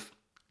hands of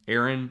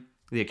Aaron,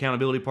 the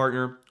accountability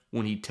partner,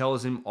 when he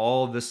tells him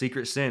all the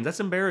secret sins. That's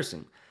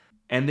embarrassing.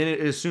 And then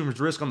it assumes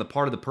risk on the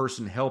part of the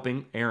person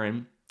helping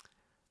Aaron.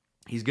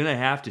 He's going to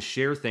have to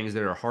share things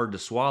that are hard to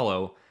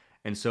swallow.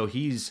 And so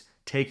he's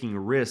taking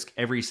risk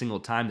every single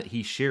time that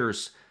he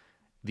shares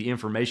the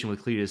information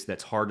with Cletus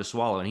that's hard to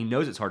swallow. And he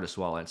knows it's hard to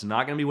swallow. It's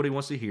not going to be what he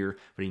wants to hear,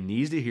 but he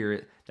needs to hear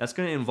it. That's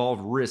going to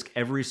involve risk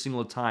every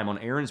single time on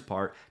Aaron's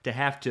part to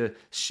have to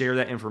share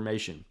that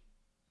information.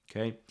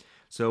 Okay?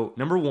 So,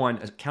 number 1,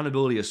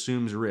 accountability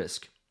assumes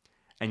risk.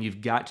 And you've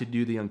got to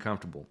do the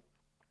uncomfortable.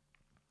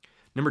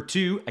 Number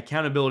 2,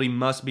 accountability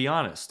must be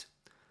honest.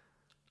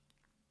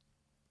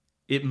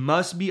 It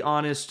must be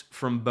honest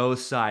from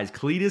both sides.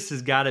 Cletus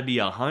has got to be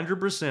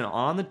 100%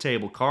 on the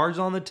table, cards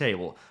on the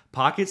table,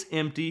 pockets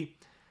empty,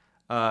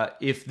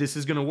 if this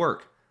is going to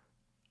work.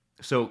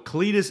 So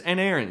Cletus and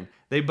Aaron,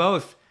 they've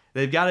got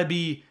to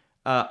be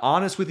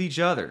honest with each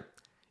other.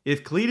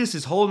 If Cletus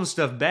is holding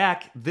stuff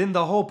back, then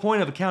the whole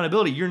point of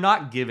accountability, you're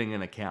not giving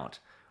an account.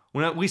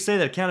 When we say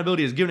that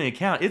accountability is giving an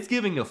account, it's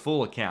giving a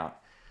full account.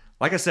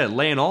 Like I said,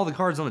 laying all the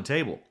cards on the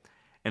table.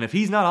 And if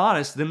he's not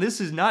honest, then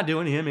this is not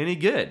doing him any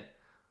good.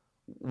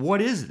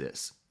 What is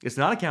this? It's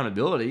not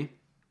accountability.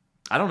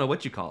 I don't know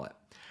what you call it.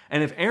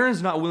 And if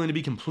Aaron's not willing to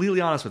be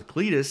completely honest with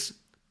Cletus,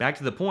 back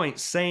to the point,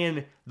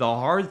 saying the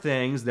hard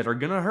things that are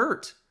going to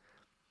hurt.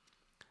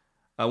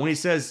 When he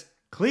says,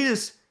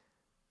 Cletus,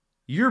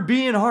 you're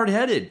being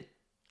hard-headed.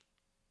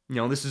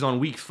 This is on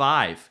week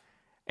 5.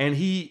 And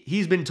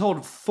he's been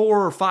told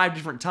 4 or 5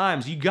 different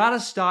times, you got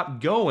to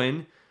stop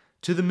going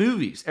to the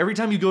movies. Every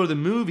time you go to the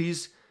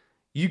movies,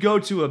 you go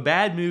to a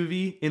bad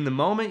movie in the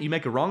moment, you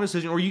make a wrong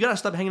decision, or you got to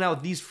stop hanging out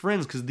with these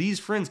friends because these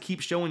friends keep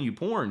showing you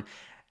porn.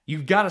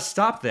 You've got to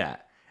stop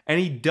that. And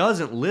he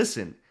doesn't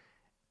listen.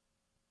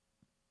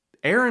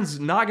 Aaron's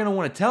not going to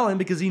want to tell him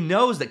because he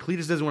knows that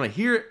Cletus doesn't want to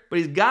hear it, but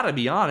he's got to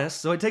be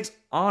honest. So it takes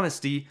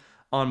honesty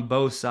on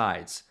both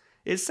sides.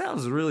 It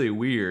sounds really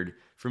weird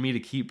for me to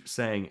keep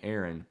saying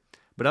Aaron,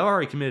 but I've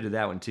already committed to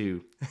that one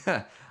too.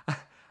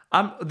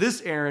 I'm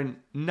this Aaron,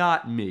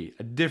 not me,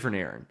 a different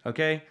Aaron,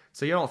 okay?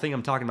 So you don't think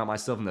I'm talking about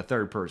myself in the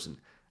third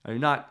person.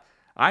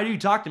 I do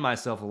talk to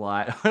myself a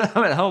lot when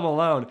I'm at home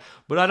alone,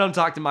 but I don't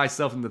talk to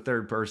myself in the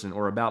third person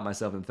or about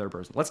myself in the third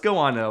person. Let's go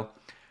on though.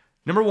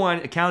 Number 1,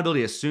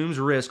 accountability assumes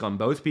risk on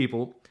both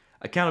people.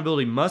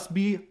 Accountability must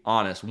be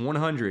honest,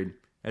 100,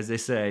 as they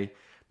say.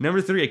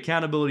 Number 3,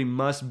 accountability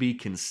must be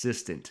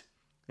consistent.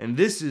 And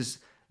this,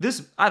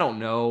 I don't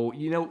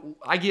know,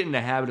 I get in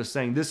the habit of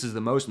saying this is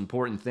the most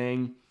important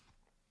thing.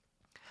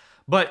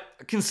 But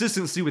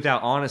consistency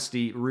without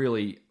honesty,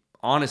 really,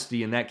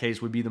 honesty in that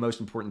case would be the most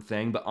important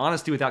thing. But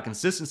honesty without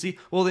consistency,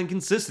 well, then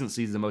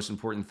consistency is the most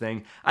important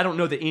thing. I don't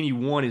know that any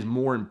one is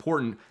more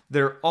important.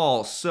 They're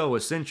all so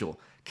essential.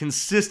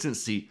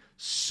 Consistency,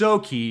 so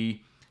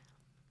key.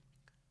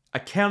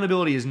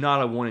 Accountability is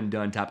not a one and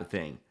done type of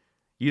thing.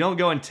 You don't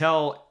go and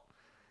tell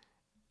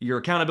your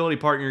accountability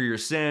partner your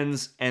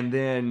sins and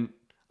then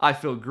I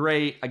feel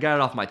great, I got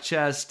it off my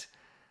chest.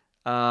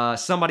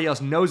 Somebody else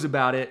knows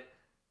about it,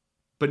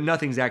 but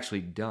nothing's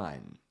actually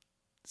done.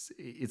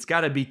 It's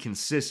got to be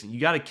consistent. You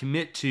got to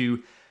commit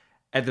to,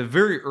 at the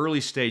very early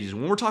stages,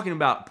 when we're talking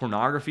about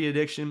pornography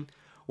addiction,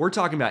 we're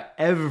talking about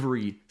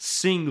every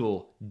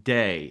single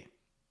day.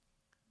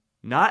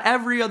 Not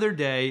every other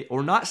day,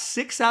 or not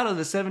 6 out of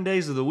the 7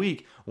 days of the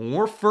week. When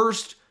we're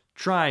first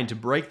trying to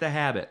break the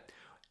habit,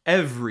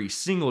 every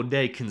single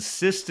day,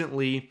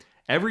 consistently,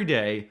 every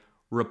day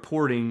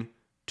reporting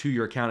to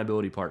your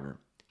accountability partner.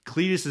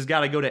 Cletus has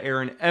got to go to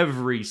Aaron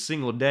every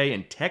single day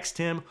and text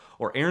him,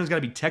 or Aaron's got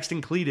to be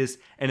texting Cletus,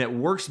 and it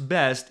works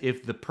best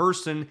if the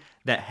person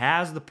that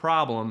has the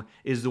problem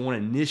is the one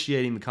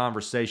initiating the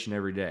conversation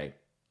every day.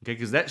 Okay,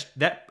 because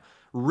that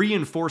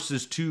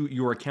reinforces to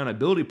your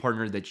accountability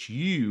partner that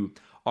you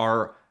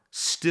are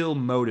still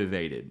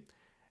motivated.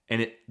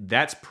 And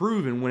that's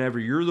proven whenever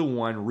you're the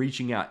one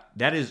reaching out.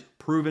 That is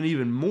proven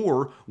even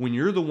more when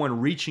you're the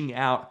one reaching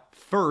out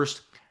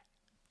first,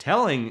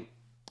 telling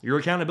your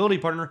accountability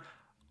partner,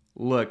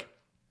 look,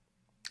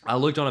 I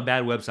looked on a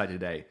bad website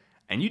today,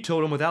 and you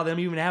told them without them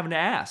even having to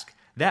ask.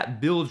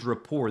 That builds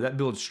rapport, that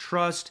builds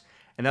trust,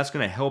 and that's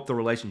going to help the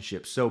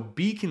relationship. So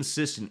be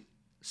consistent,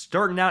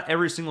 starting out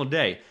every single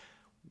day.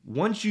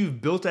 Once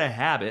you've built a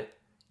habit,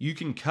 you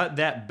can cut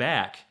that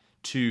back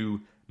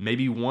to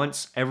maybe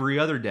once every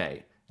other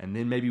day, and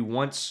then maybe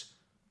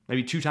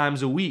 2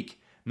 times a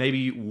week,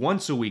 maybe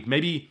once a week,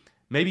 maybe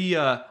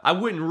I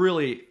wouldn't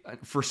really,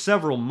 for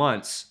several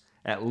months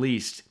at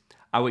least,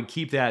 I would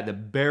keep that at the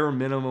bare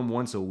minimum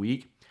once a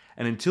week.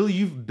 And until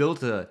you've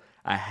built a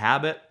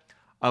habit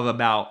of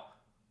about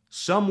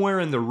somewhere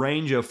in the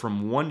range of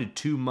from 1 to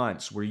 2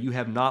 months where you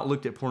have not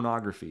looked at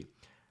pornography,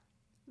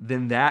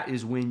 then that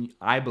is when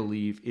I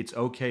believe it's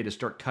okay to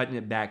start cutting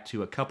it back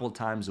to a couple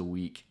times a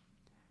week.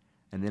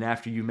 And then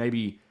after you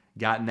maybe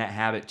gotten that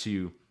habit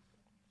to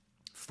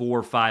 4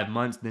 or 5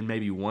 months, then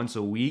maybe once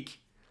a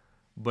week.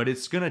 But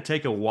it's going to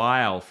take a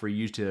while for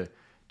you to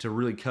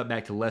really cut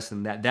back to less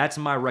than that. That's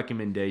my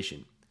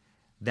recommendation.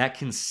 That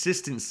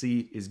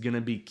consistency is going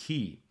to be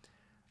key.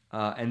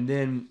 And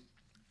then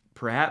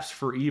perhaps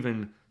for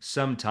even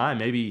some time,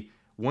 maybe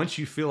once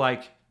you feel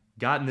like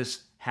gotten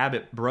this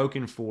habit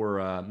broken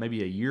for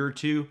maybe a year or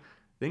two,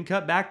 then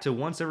cut back to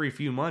once every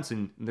few months,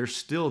 and there's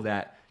still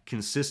that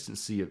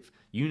consistency of,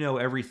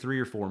 every 3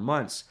 or 4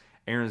 months,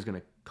 Aaron's going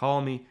to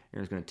call me,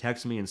 Aaron's going to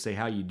text me and say,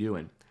 how you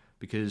doing?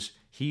 Because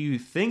he who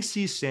thinks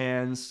he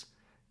stands,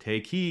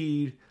 take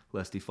heed,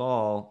 lest he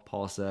fall,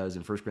 Paul says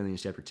in 1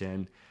 Corinthians chapter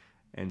 10.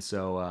 And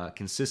so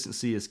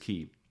consistency is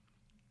key.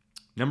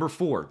 Number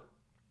 4,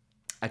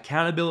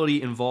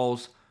 accountability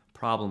involves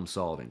problem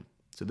solving.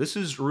 So this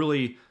is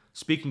really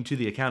speaking to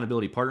the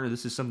accountability partner.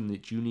 This is something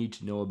that you need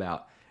to know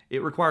about.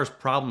 It requires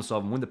problem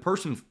solving. When the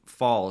person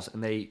falls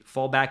and they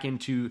fall back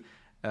into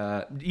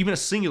even a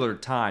singular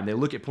time, they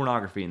look at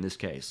pornography in this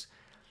case,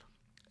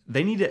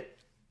 they need to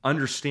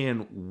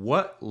understand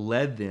what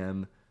led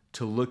them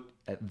to look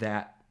at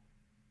that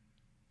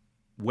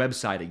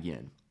website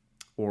again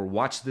or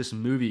watch this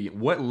movie.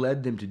 What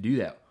led them to do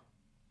that?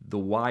 The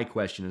why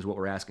question is what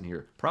we're asking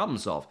here. Problem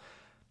solve.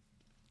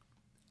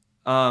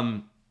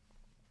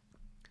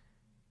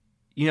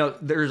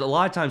 There's a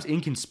lot of times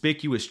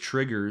inconspicuous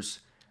triggers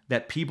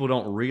that people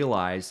don't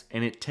realize,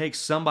 and it takes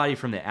somebody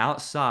from the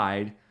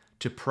outside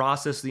to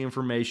process the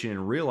information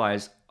and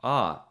realize,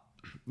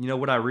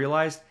 what I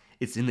realized?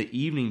 It's in the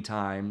evening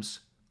times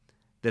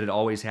that it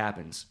always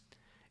happens.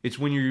 It's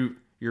when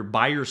you're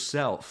by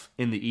yourself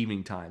in the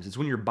evening times. It's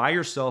when you're by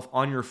yourself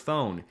on your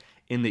phone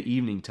in the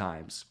evening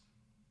times.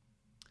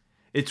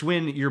 It's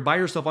when you're by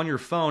yourself on your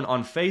phone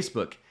on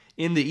Facebook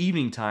in the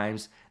evening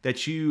times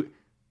that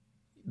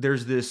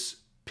there's this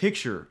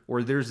picture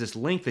or there's this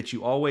link that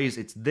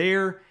it's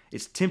there,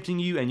 it's tempting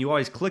you, and you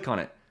always click on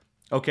it.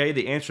 Okay,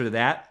 the answer to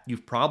that,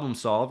 you've problem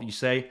solved. You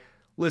say,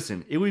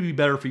 listen, it would be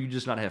better for you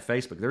just not to have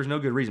Facebook. There's no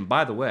good reason.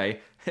 By the way,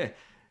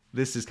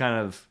 this is kind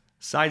of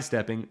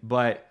sidestepping,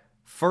 but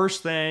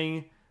first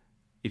thing,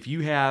 if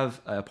you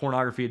have a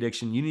pornography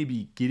addiction, you need to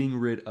be getting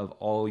rid of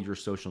all your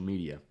social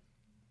media.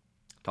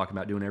 Talking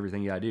about doing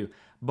everything you gotta do.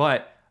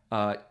 But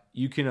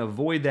you can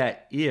avoid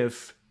that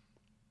if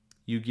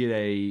you get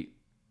a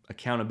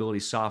accountability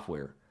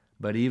software.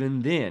 But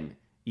even then,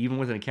 even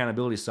with an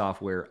accountability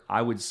software,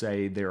 I would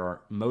say there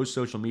are most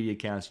social media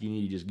accounts you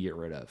need to just get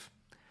rid of.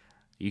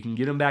 You can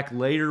get them back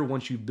later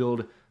once you've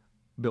built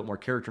more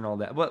character and all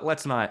that. But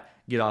let's not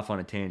get off on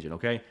a tangent,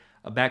 okay?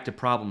 Back to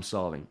problem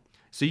solving.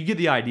 So you get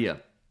the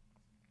idea.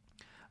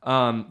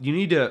 You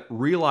need to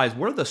realize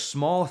what are the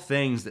small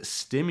things that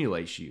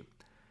stimulate you.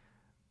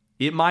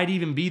 It might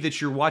even be that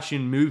you're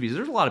watching movies.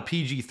 There's a lot of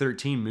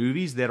PG-13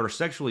 movies that are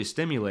sexually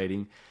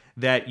stimulating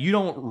that you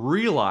don't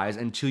realize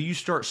until you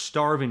start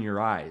starving your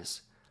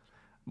eyes.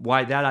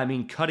 By that I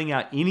mean cutting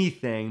out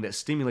anything that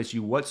stimulates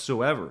you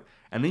whatsoever.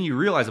 And then you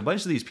realize a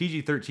bunch of these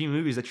PG-13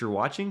 movies that you're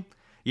watching,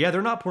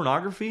 they're not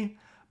pornography,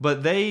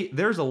 but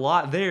there's a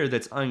lot there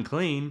that's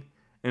unclean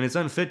and it's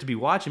unfit to be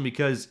watching,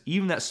 because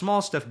even that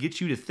small stuff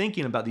gets you to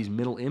thinking about these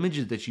mental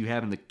images that you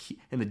have in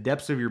the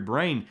depths of your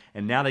brain,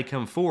 and now they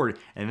come forward,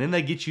 and then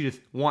they get you to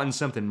wanting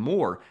something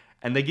more,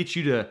 and they get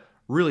you to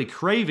really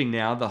craving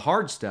now the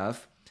hard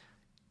stuff.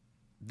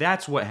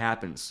 That's what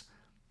happens.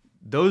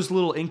 Those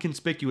little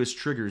inconspicuous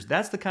triggers,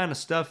 that's the kind of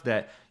stuff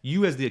that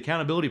you as the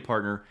accountability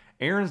partner,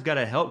 Aaron's got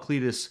to help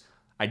Cletus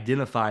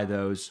identify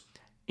those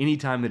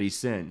anytime that he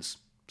sins.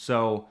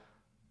 So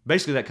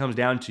basically that comes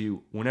down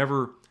to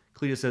whenever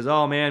Cletus says,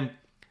 oh man,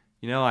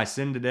 I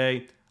sinned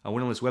today. I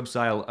went on this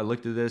website. I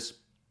looked at this.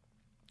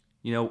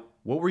 What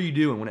were you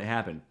doing when it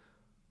happened?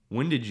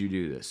 When did you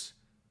do this?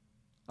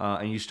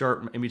 And you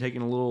start maybe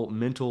taking a little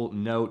mental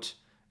note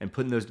and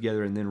putting those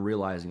together and then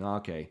realizing,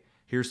 okay,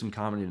 here's some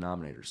common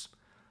denominators.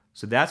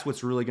 So that's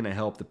what's really going to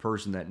help the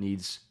person that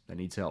needs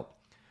help.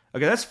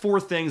 Okay, that's 4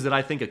 things that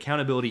I think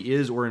accountability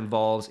is or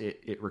involves.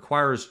 It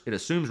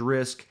assumes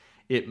risk,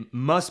 it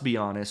must be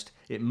honest,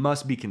 it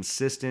must be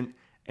consistent,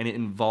 and it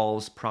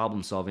involves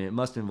problem solving. It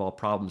must involve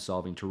problem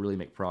solving to really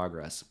make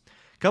progress.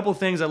 A couple of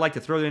things I'd like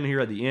to throw in here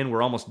at the end.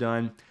 We're almost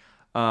done.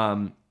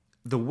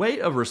 The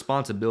weight of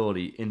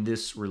responsibility in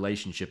this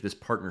relationship, this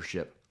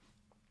partnership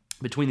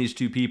between these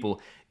two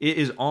people, it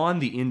is on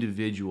the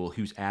individual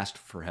who's asked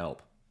for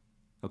help.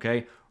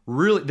 Okay?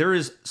 Really, there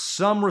is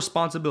some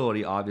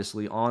responsibility,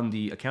 obviously, on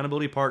the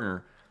accountability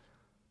partner.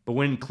 But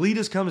when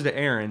Cletus comes to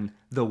Aaron,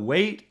 the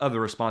weight of the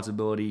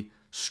responsibility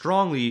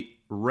strongly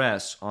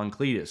rests on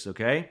Cletus,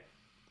 okay?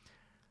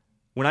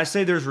 When I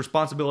say there's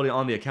responsibility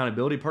on the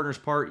accountability partner's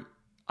part,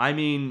 I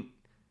mean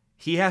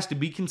he has to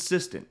be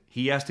consistent,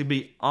 he has to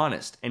be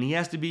honest, and he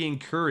has to be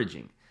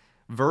encouraging.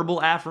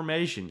 Verbal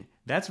affirmation,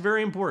 that's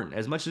very important.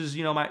 As much as,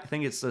 might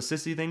think it's a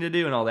sissy thing to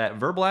do and all that,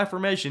 verbal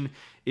affirmation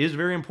is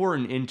very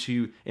important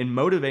in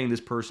motivating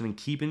this person and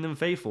keeping them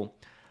faithful.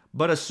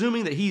 But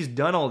assuming that he's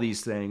done all these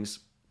things,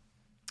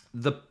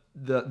 the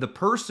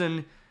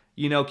person,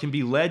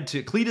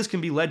 Cletus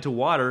can be led to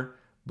water,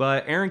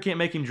 but Aaron can't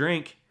make him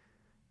drink.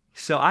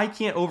 So I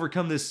can't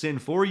overcome this sin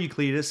for you,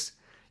 Cletus.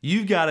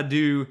 You've got to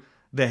do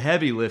the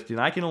heavy lifting.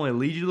 I can only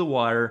lead you to the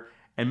water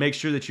and make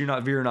sure that you're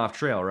not veering off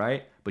trail,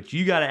 right? But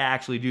you got to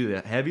actually do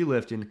the heavy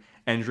lifting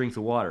and drink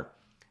the water.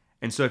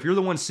 And so if you're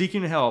the one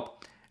seeking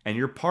help and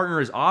your partner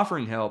is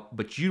offering help,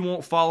 but you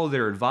won't follow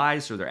their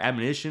advice or their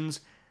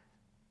admonitions,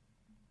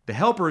 the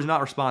helper is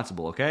not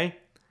responsible, okay?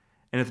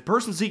 And if the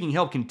person seeking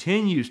help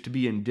continues to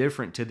be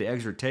indifferent to the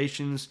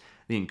exhortations,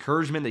 the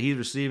encouragement that he's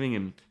receiving,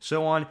 and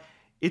so on,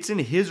 it's in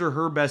his or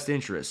her best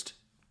interest.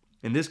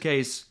 In this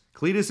case,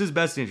 Cletus'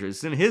 best interest.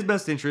 It's in his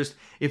best interest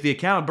if the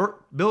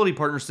accountability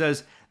partner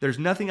says, there's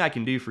nothing I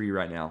can do for you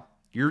right now.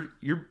 You're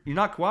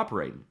not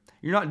cooperating.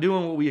 You're not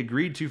doing what we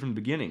agreed to from the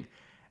beginning.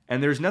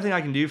 And there's nothing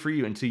I can do for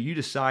you until you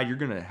decide you're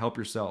going to help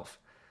yourself.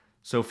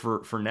 So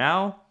for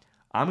now,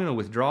 I'm going to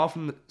withdraw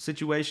from the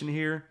situation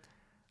here.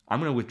 I'm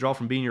going to withdraw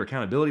from being your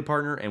accountability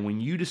partner. And when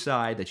you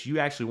decide that you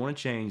actually want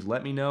to change,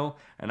 let me know.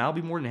 And I'll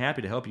be more than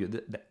happy to help you,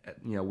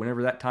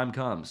 whenever that time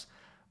comes.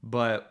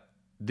 But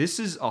this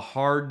is a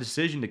hard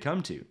decision to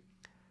come to.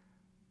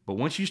 But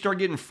once you start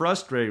getting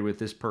frustrated with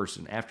this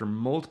person after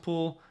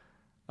multiple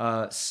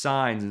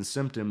signs and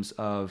symptoms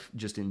of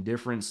just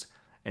indifference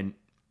and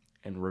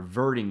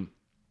reverting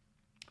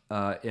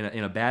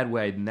in a bad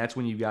way, then that's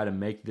when you've got to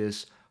make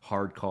this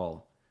hard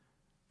call.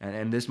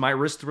 And this might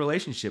risk the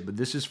relationship, but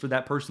this is for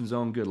that person's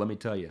own good, let me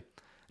tell you.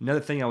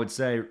 Another thing I would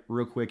say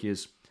real quick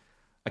is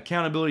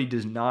accountability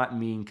does not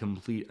mean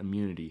complete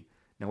immunity.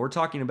 Now, we're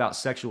talking about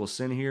sexual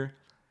sin here,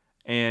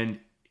 and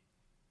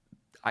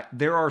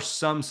there are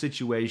some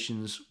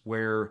situations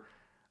where,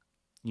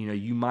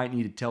 you might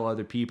need to tell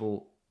other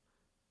people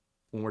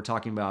when we're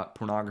talking about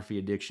pornography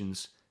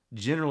addictions.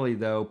 Generally,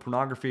 though,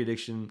 pornography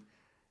addiction,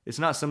 it's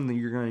not something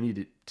that you're going to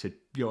need to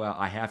go out,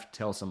 I have to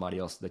tell somebody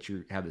else that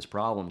you have this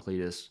problem,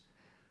 Cletus.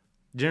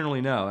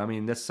 Generally, no. I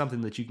mean, that's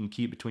something that you can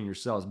keep between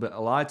yourselves. But a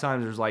lot of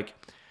times there's like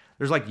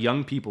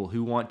young people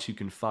who want to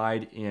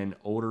confide in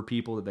older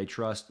people that they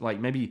trust, like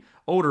maybe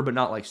older, but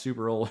not like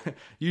super old.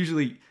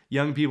 Usually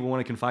young people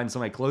want to confide in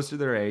somebody close to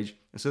their age.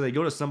 And so they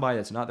go to somebody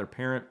that's not their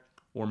parent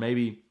or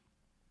maybe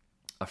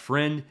a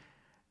friend,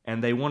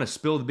 and they want to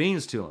spill the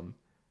beans to them.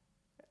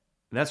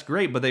 And that's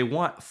great, but they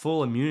want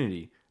full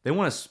immunity. They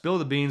want to spill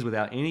the beans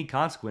without any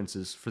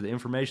consequences for the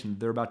information that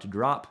they're about to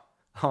drop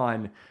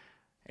on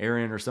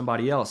Aaron or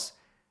somebody else.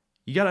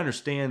 You got to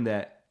understand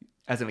that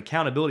as an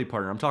accountability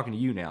partner, I'm talking to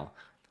you now,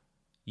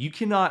 you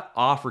cannot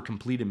offer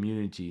complete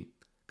immunity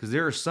because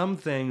there are some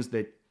things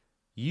that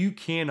you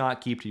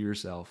cannot keep to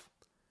yourself.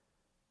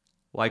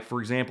 Like,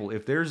 for example,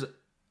 if there's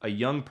a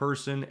young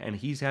person and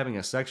he's having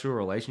a sexual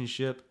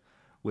relationship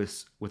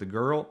with a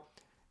girl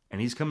and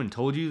he's come and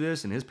told you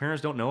this and his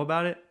parents don't know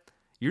about it,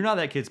 you're not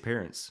that kid's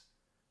parents.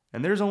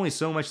 And there's only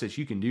so much that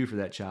you can do for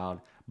that child,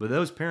 but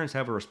those parents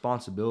have a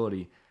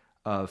responsibility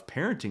of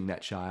parenting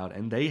that child,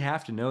 and they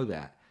have to know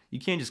that. You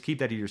can't just keep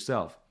that to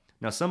yourself.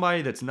 Now,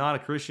 somebody that's not a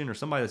Christian or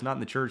somebody that's not in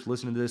the church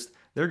listening to this,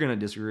 they're going to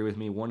disagree with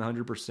me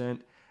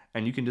 100%,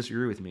 and you can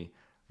disagree with me.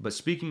 But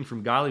speaking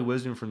from godly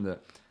wisdom, from the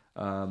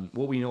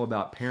what we know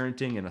about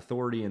parenting and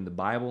authority in the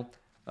Bible,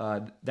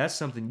 that's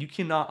something you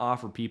cannot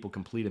offer people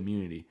complete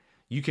immunity.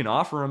 You can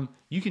offer them,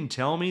 you can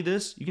tell me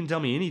this, you can tell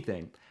me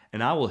anything,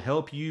 and I will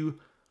help you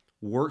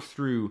work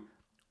through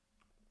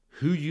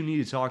who you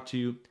need to talk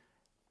to,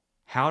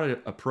 how to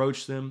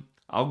approach them.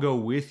 I'll go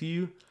with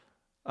you,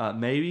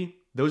 maybe.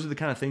 Those are the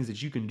kind of things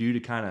that you can do to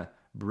kind of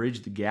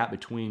bridge the gap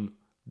between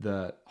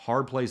the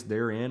hard place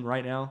they're in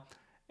right now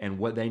and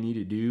what they need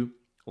to do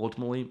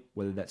ultimately,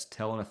 whether that's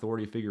tell an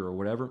authority figure or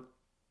whatever.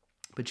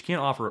 But you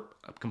can't offer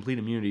a complete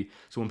immunity.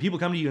 So when people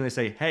come to you and they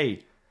say,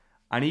 hey,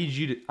 I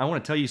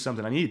want to tell you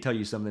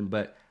something,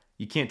 but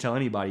You can't tell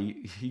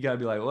anybody. You got to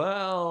be like,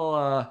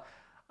 well,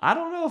 I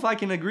don't know if I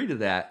can agree to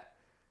that.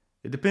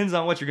 It depends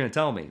on what you're going to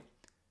tell me.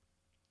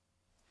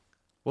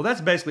 Well, that's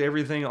basically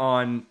everything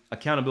on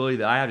accountability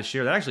that I have to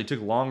share. That actually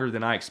took longer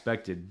than I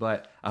expected,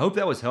 but I hope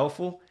that was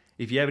helpful.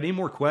 If you have any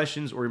more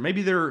questions, or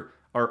maybe there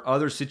are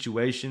other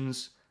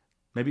situations,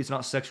 maybe it's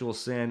not sexual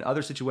sin,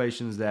 other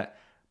situations that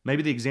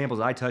maybe the examples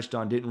I touched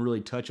on didn't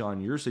really touch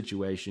on your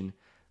situation,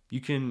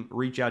 you can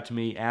reach out to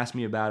me, ask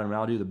me about them, and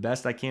I'll do the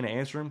best I can to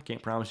answer them.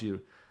 Can't promise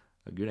you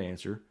a good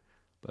answer,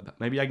 but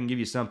maybe I can give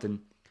you something.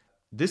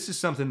 This is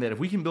something that if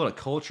we can build a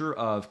culture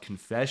of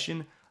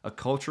confession, a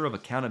culture of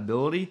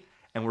accountability,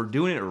 and we're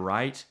doing it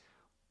right,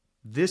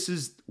 this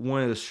is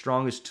one of the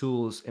strongest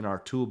tools in our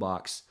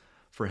toolbox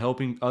for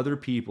helping other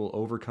people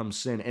overcome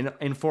sin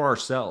and for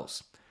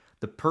ourselves.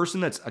 The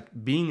person that's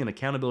being an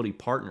accountability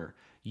partner,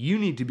 you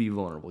need to be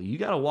vulnerable. You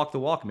got to walk the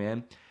walk,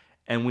 man.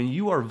 And when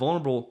you are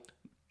vulnerable,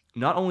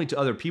 not only to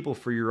other people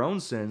for your own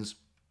sins,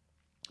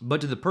 but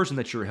to the person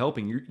that you're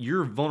helping,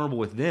 you're vulnerable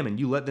with them, and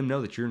you let them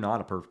know that you're not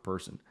a perfect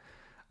person.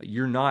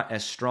 You're not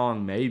as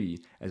strong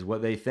maybe as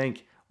what they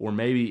think, or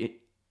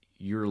maybe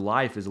your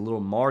life is a little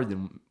marred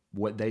than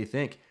what they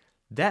think.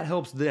 That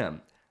helps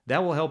them.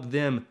 That will help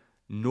them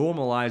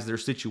normalize their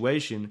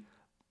situation,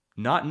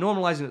 not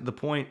normalizing it to the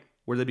point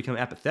where they become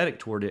apathetic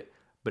toward it,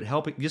 but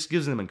helping, just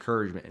gives them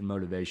encouragement and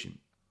motivation.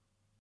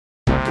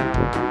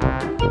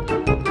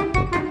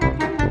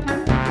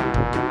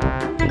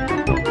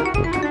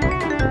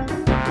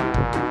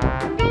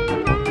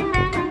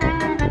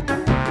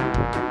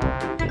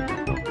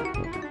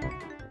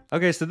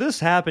 Okay, so this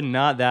happened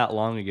not that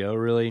long ago,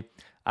 really.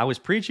 I was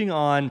preaching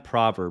on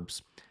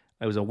Proverbs.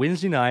 It was a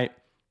Wednesday night,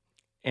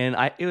 and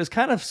it was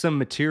kind of some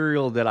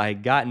material that I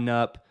had gotten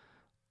up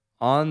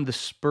on the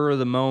spur of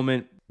the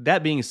moment.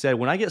 That being said,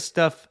 when I get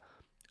stuff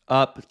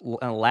up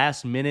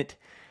last minute,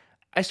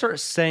 I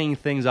start saying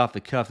things off the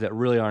cuff that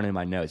really aren't in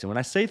my notes. And when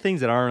I say things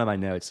that aren't in my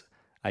notes,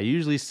 I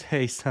usually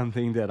say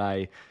something that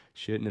I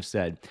shouldn't have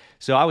said.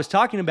 So I was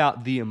talking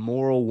about the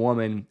immoral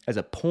woman as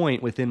a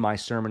point within my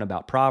sermon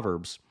about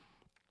Proverbs.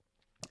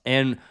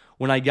 And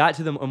when I got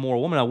to the immoral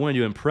woman, I wanted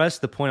to impress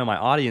the point on my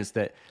audience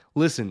that,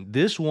 listen,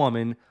 this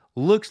woman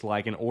looks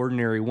like an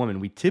ordinary woman.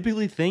 We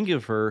typically think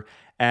of her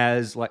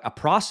as like a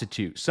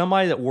prostitute,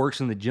 somebody that works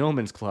in the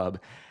gentleman's club.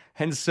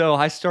 And so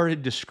I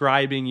started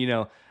describing,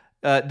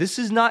 this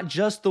is not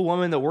just the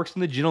woman that works in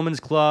the gentleman's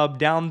club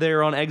down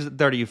there on exit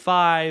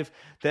 35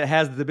 that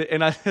has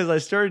as I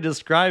started to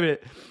describe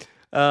it,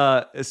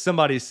 as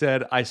somebody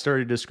said, I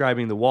started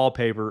describing the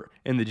wallpaper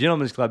in the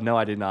gentleman's club. No,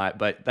 I did not,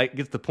 but that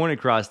gets the point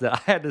across that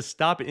I had to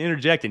stop and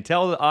interject and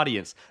tell the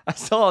audience. I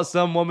saw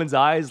some woman's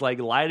eyes like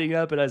lighting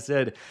up, and I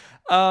said,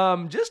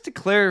 just to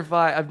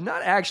clarify, I've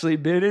not actually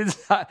been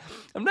inside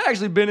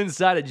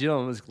a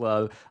gentleman's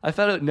club. I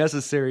felt it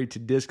necessary to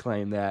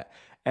disclaim that.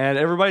 And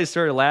everybody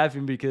started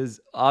laughing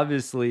because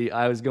obviously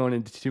I was going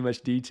into too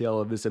much detail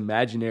of this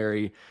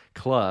imaginary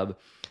club.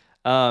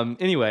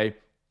 Anyway,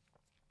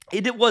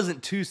 it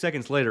wasn't 2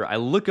 seconds later. I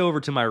look over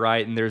to my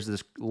right, and there's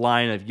this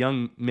line of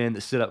young men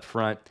that sit up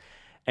front.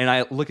 And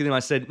I look at them, I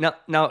said,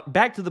 now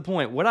back to the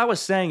point. What I was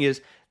saying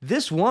is,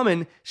 this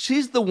woman,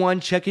 she's the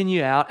one checking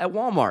you out at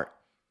Walmart.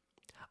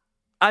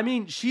 I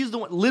mean, she's the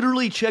one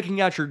literally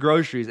checking out your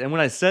groceries. And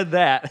when I said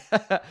that,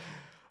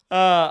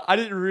 I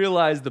didn't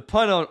realize the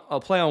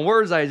play on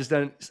words I had just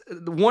done.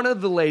 One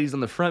of the ladies on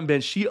the front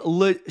bench, she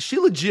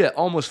legit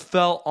almost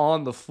fell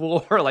on the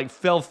floor, like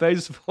fell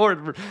face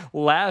forward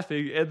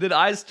laughing. And then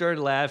I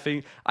started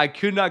laughing. I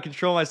could not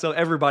control myself.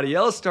 Everybody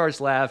else starts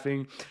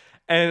laughing.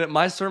 And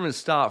my sermon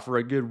stopped for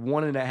a good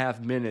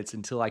 1.5 minutes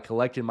until I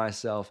collected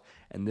myself,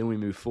 and then we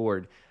moved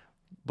forward.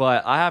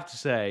 But I have to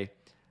say,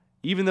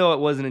 even though it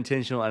wasn't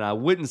intentional, and I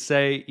wouldn't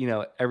say,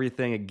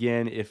 everything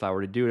again if I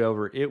were to do it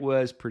over, it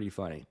was pretty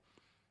funny.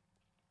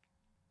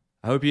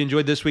 I hope you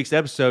enjoyed this week's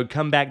episode.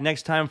 Come back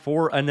next time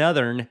for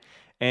another,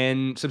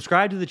 and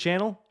subscribe to the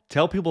channel.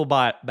 Tell people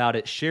about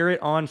it. Share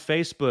it on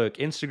Facebook,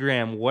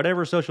 Instagram,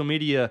 whatever social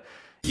media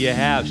you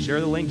have. Share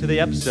the link to the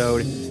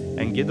episode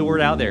and get the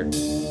word out there.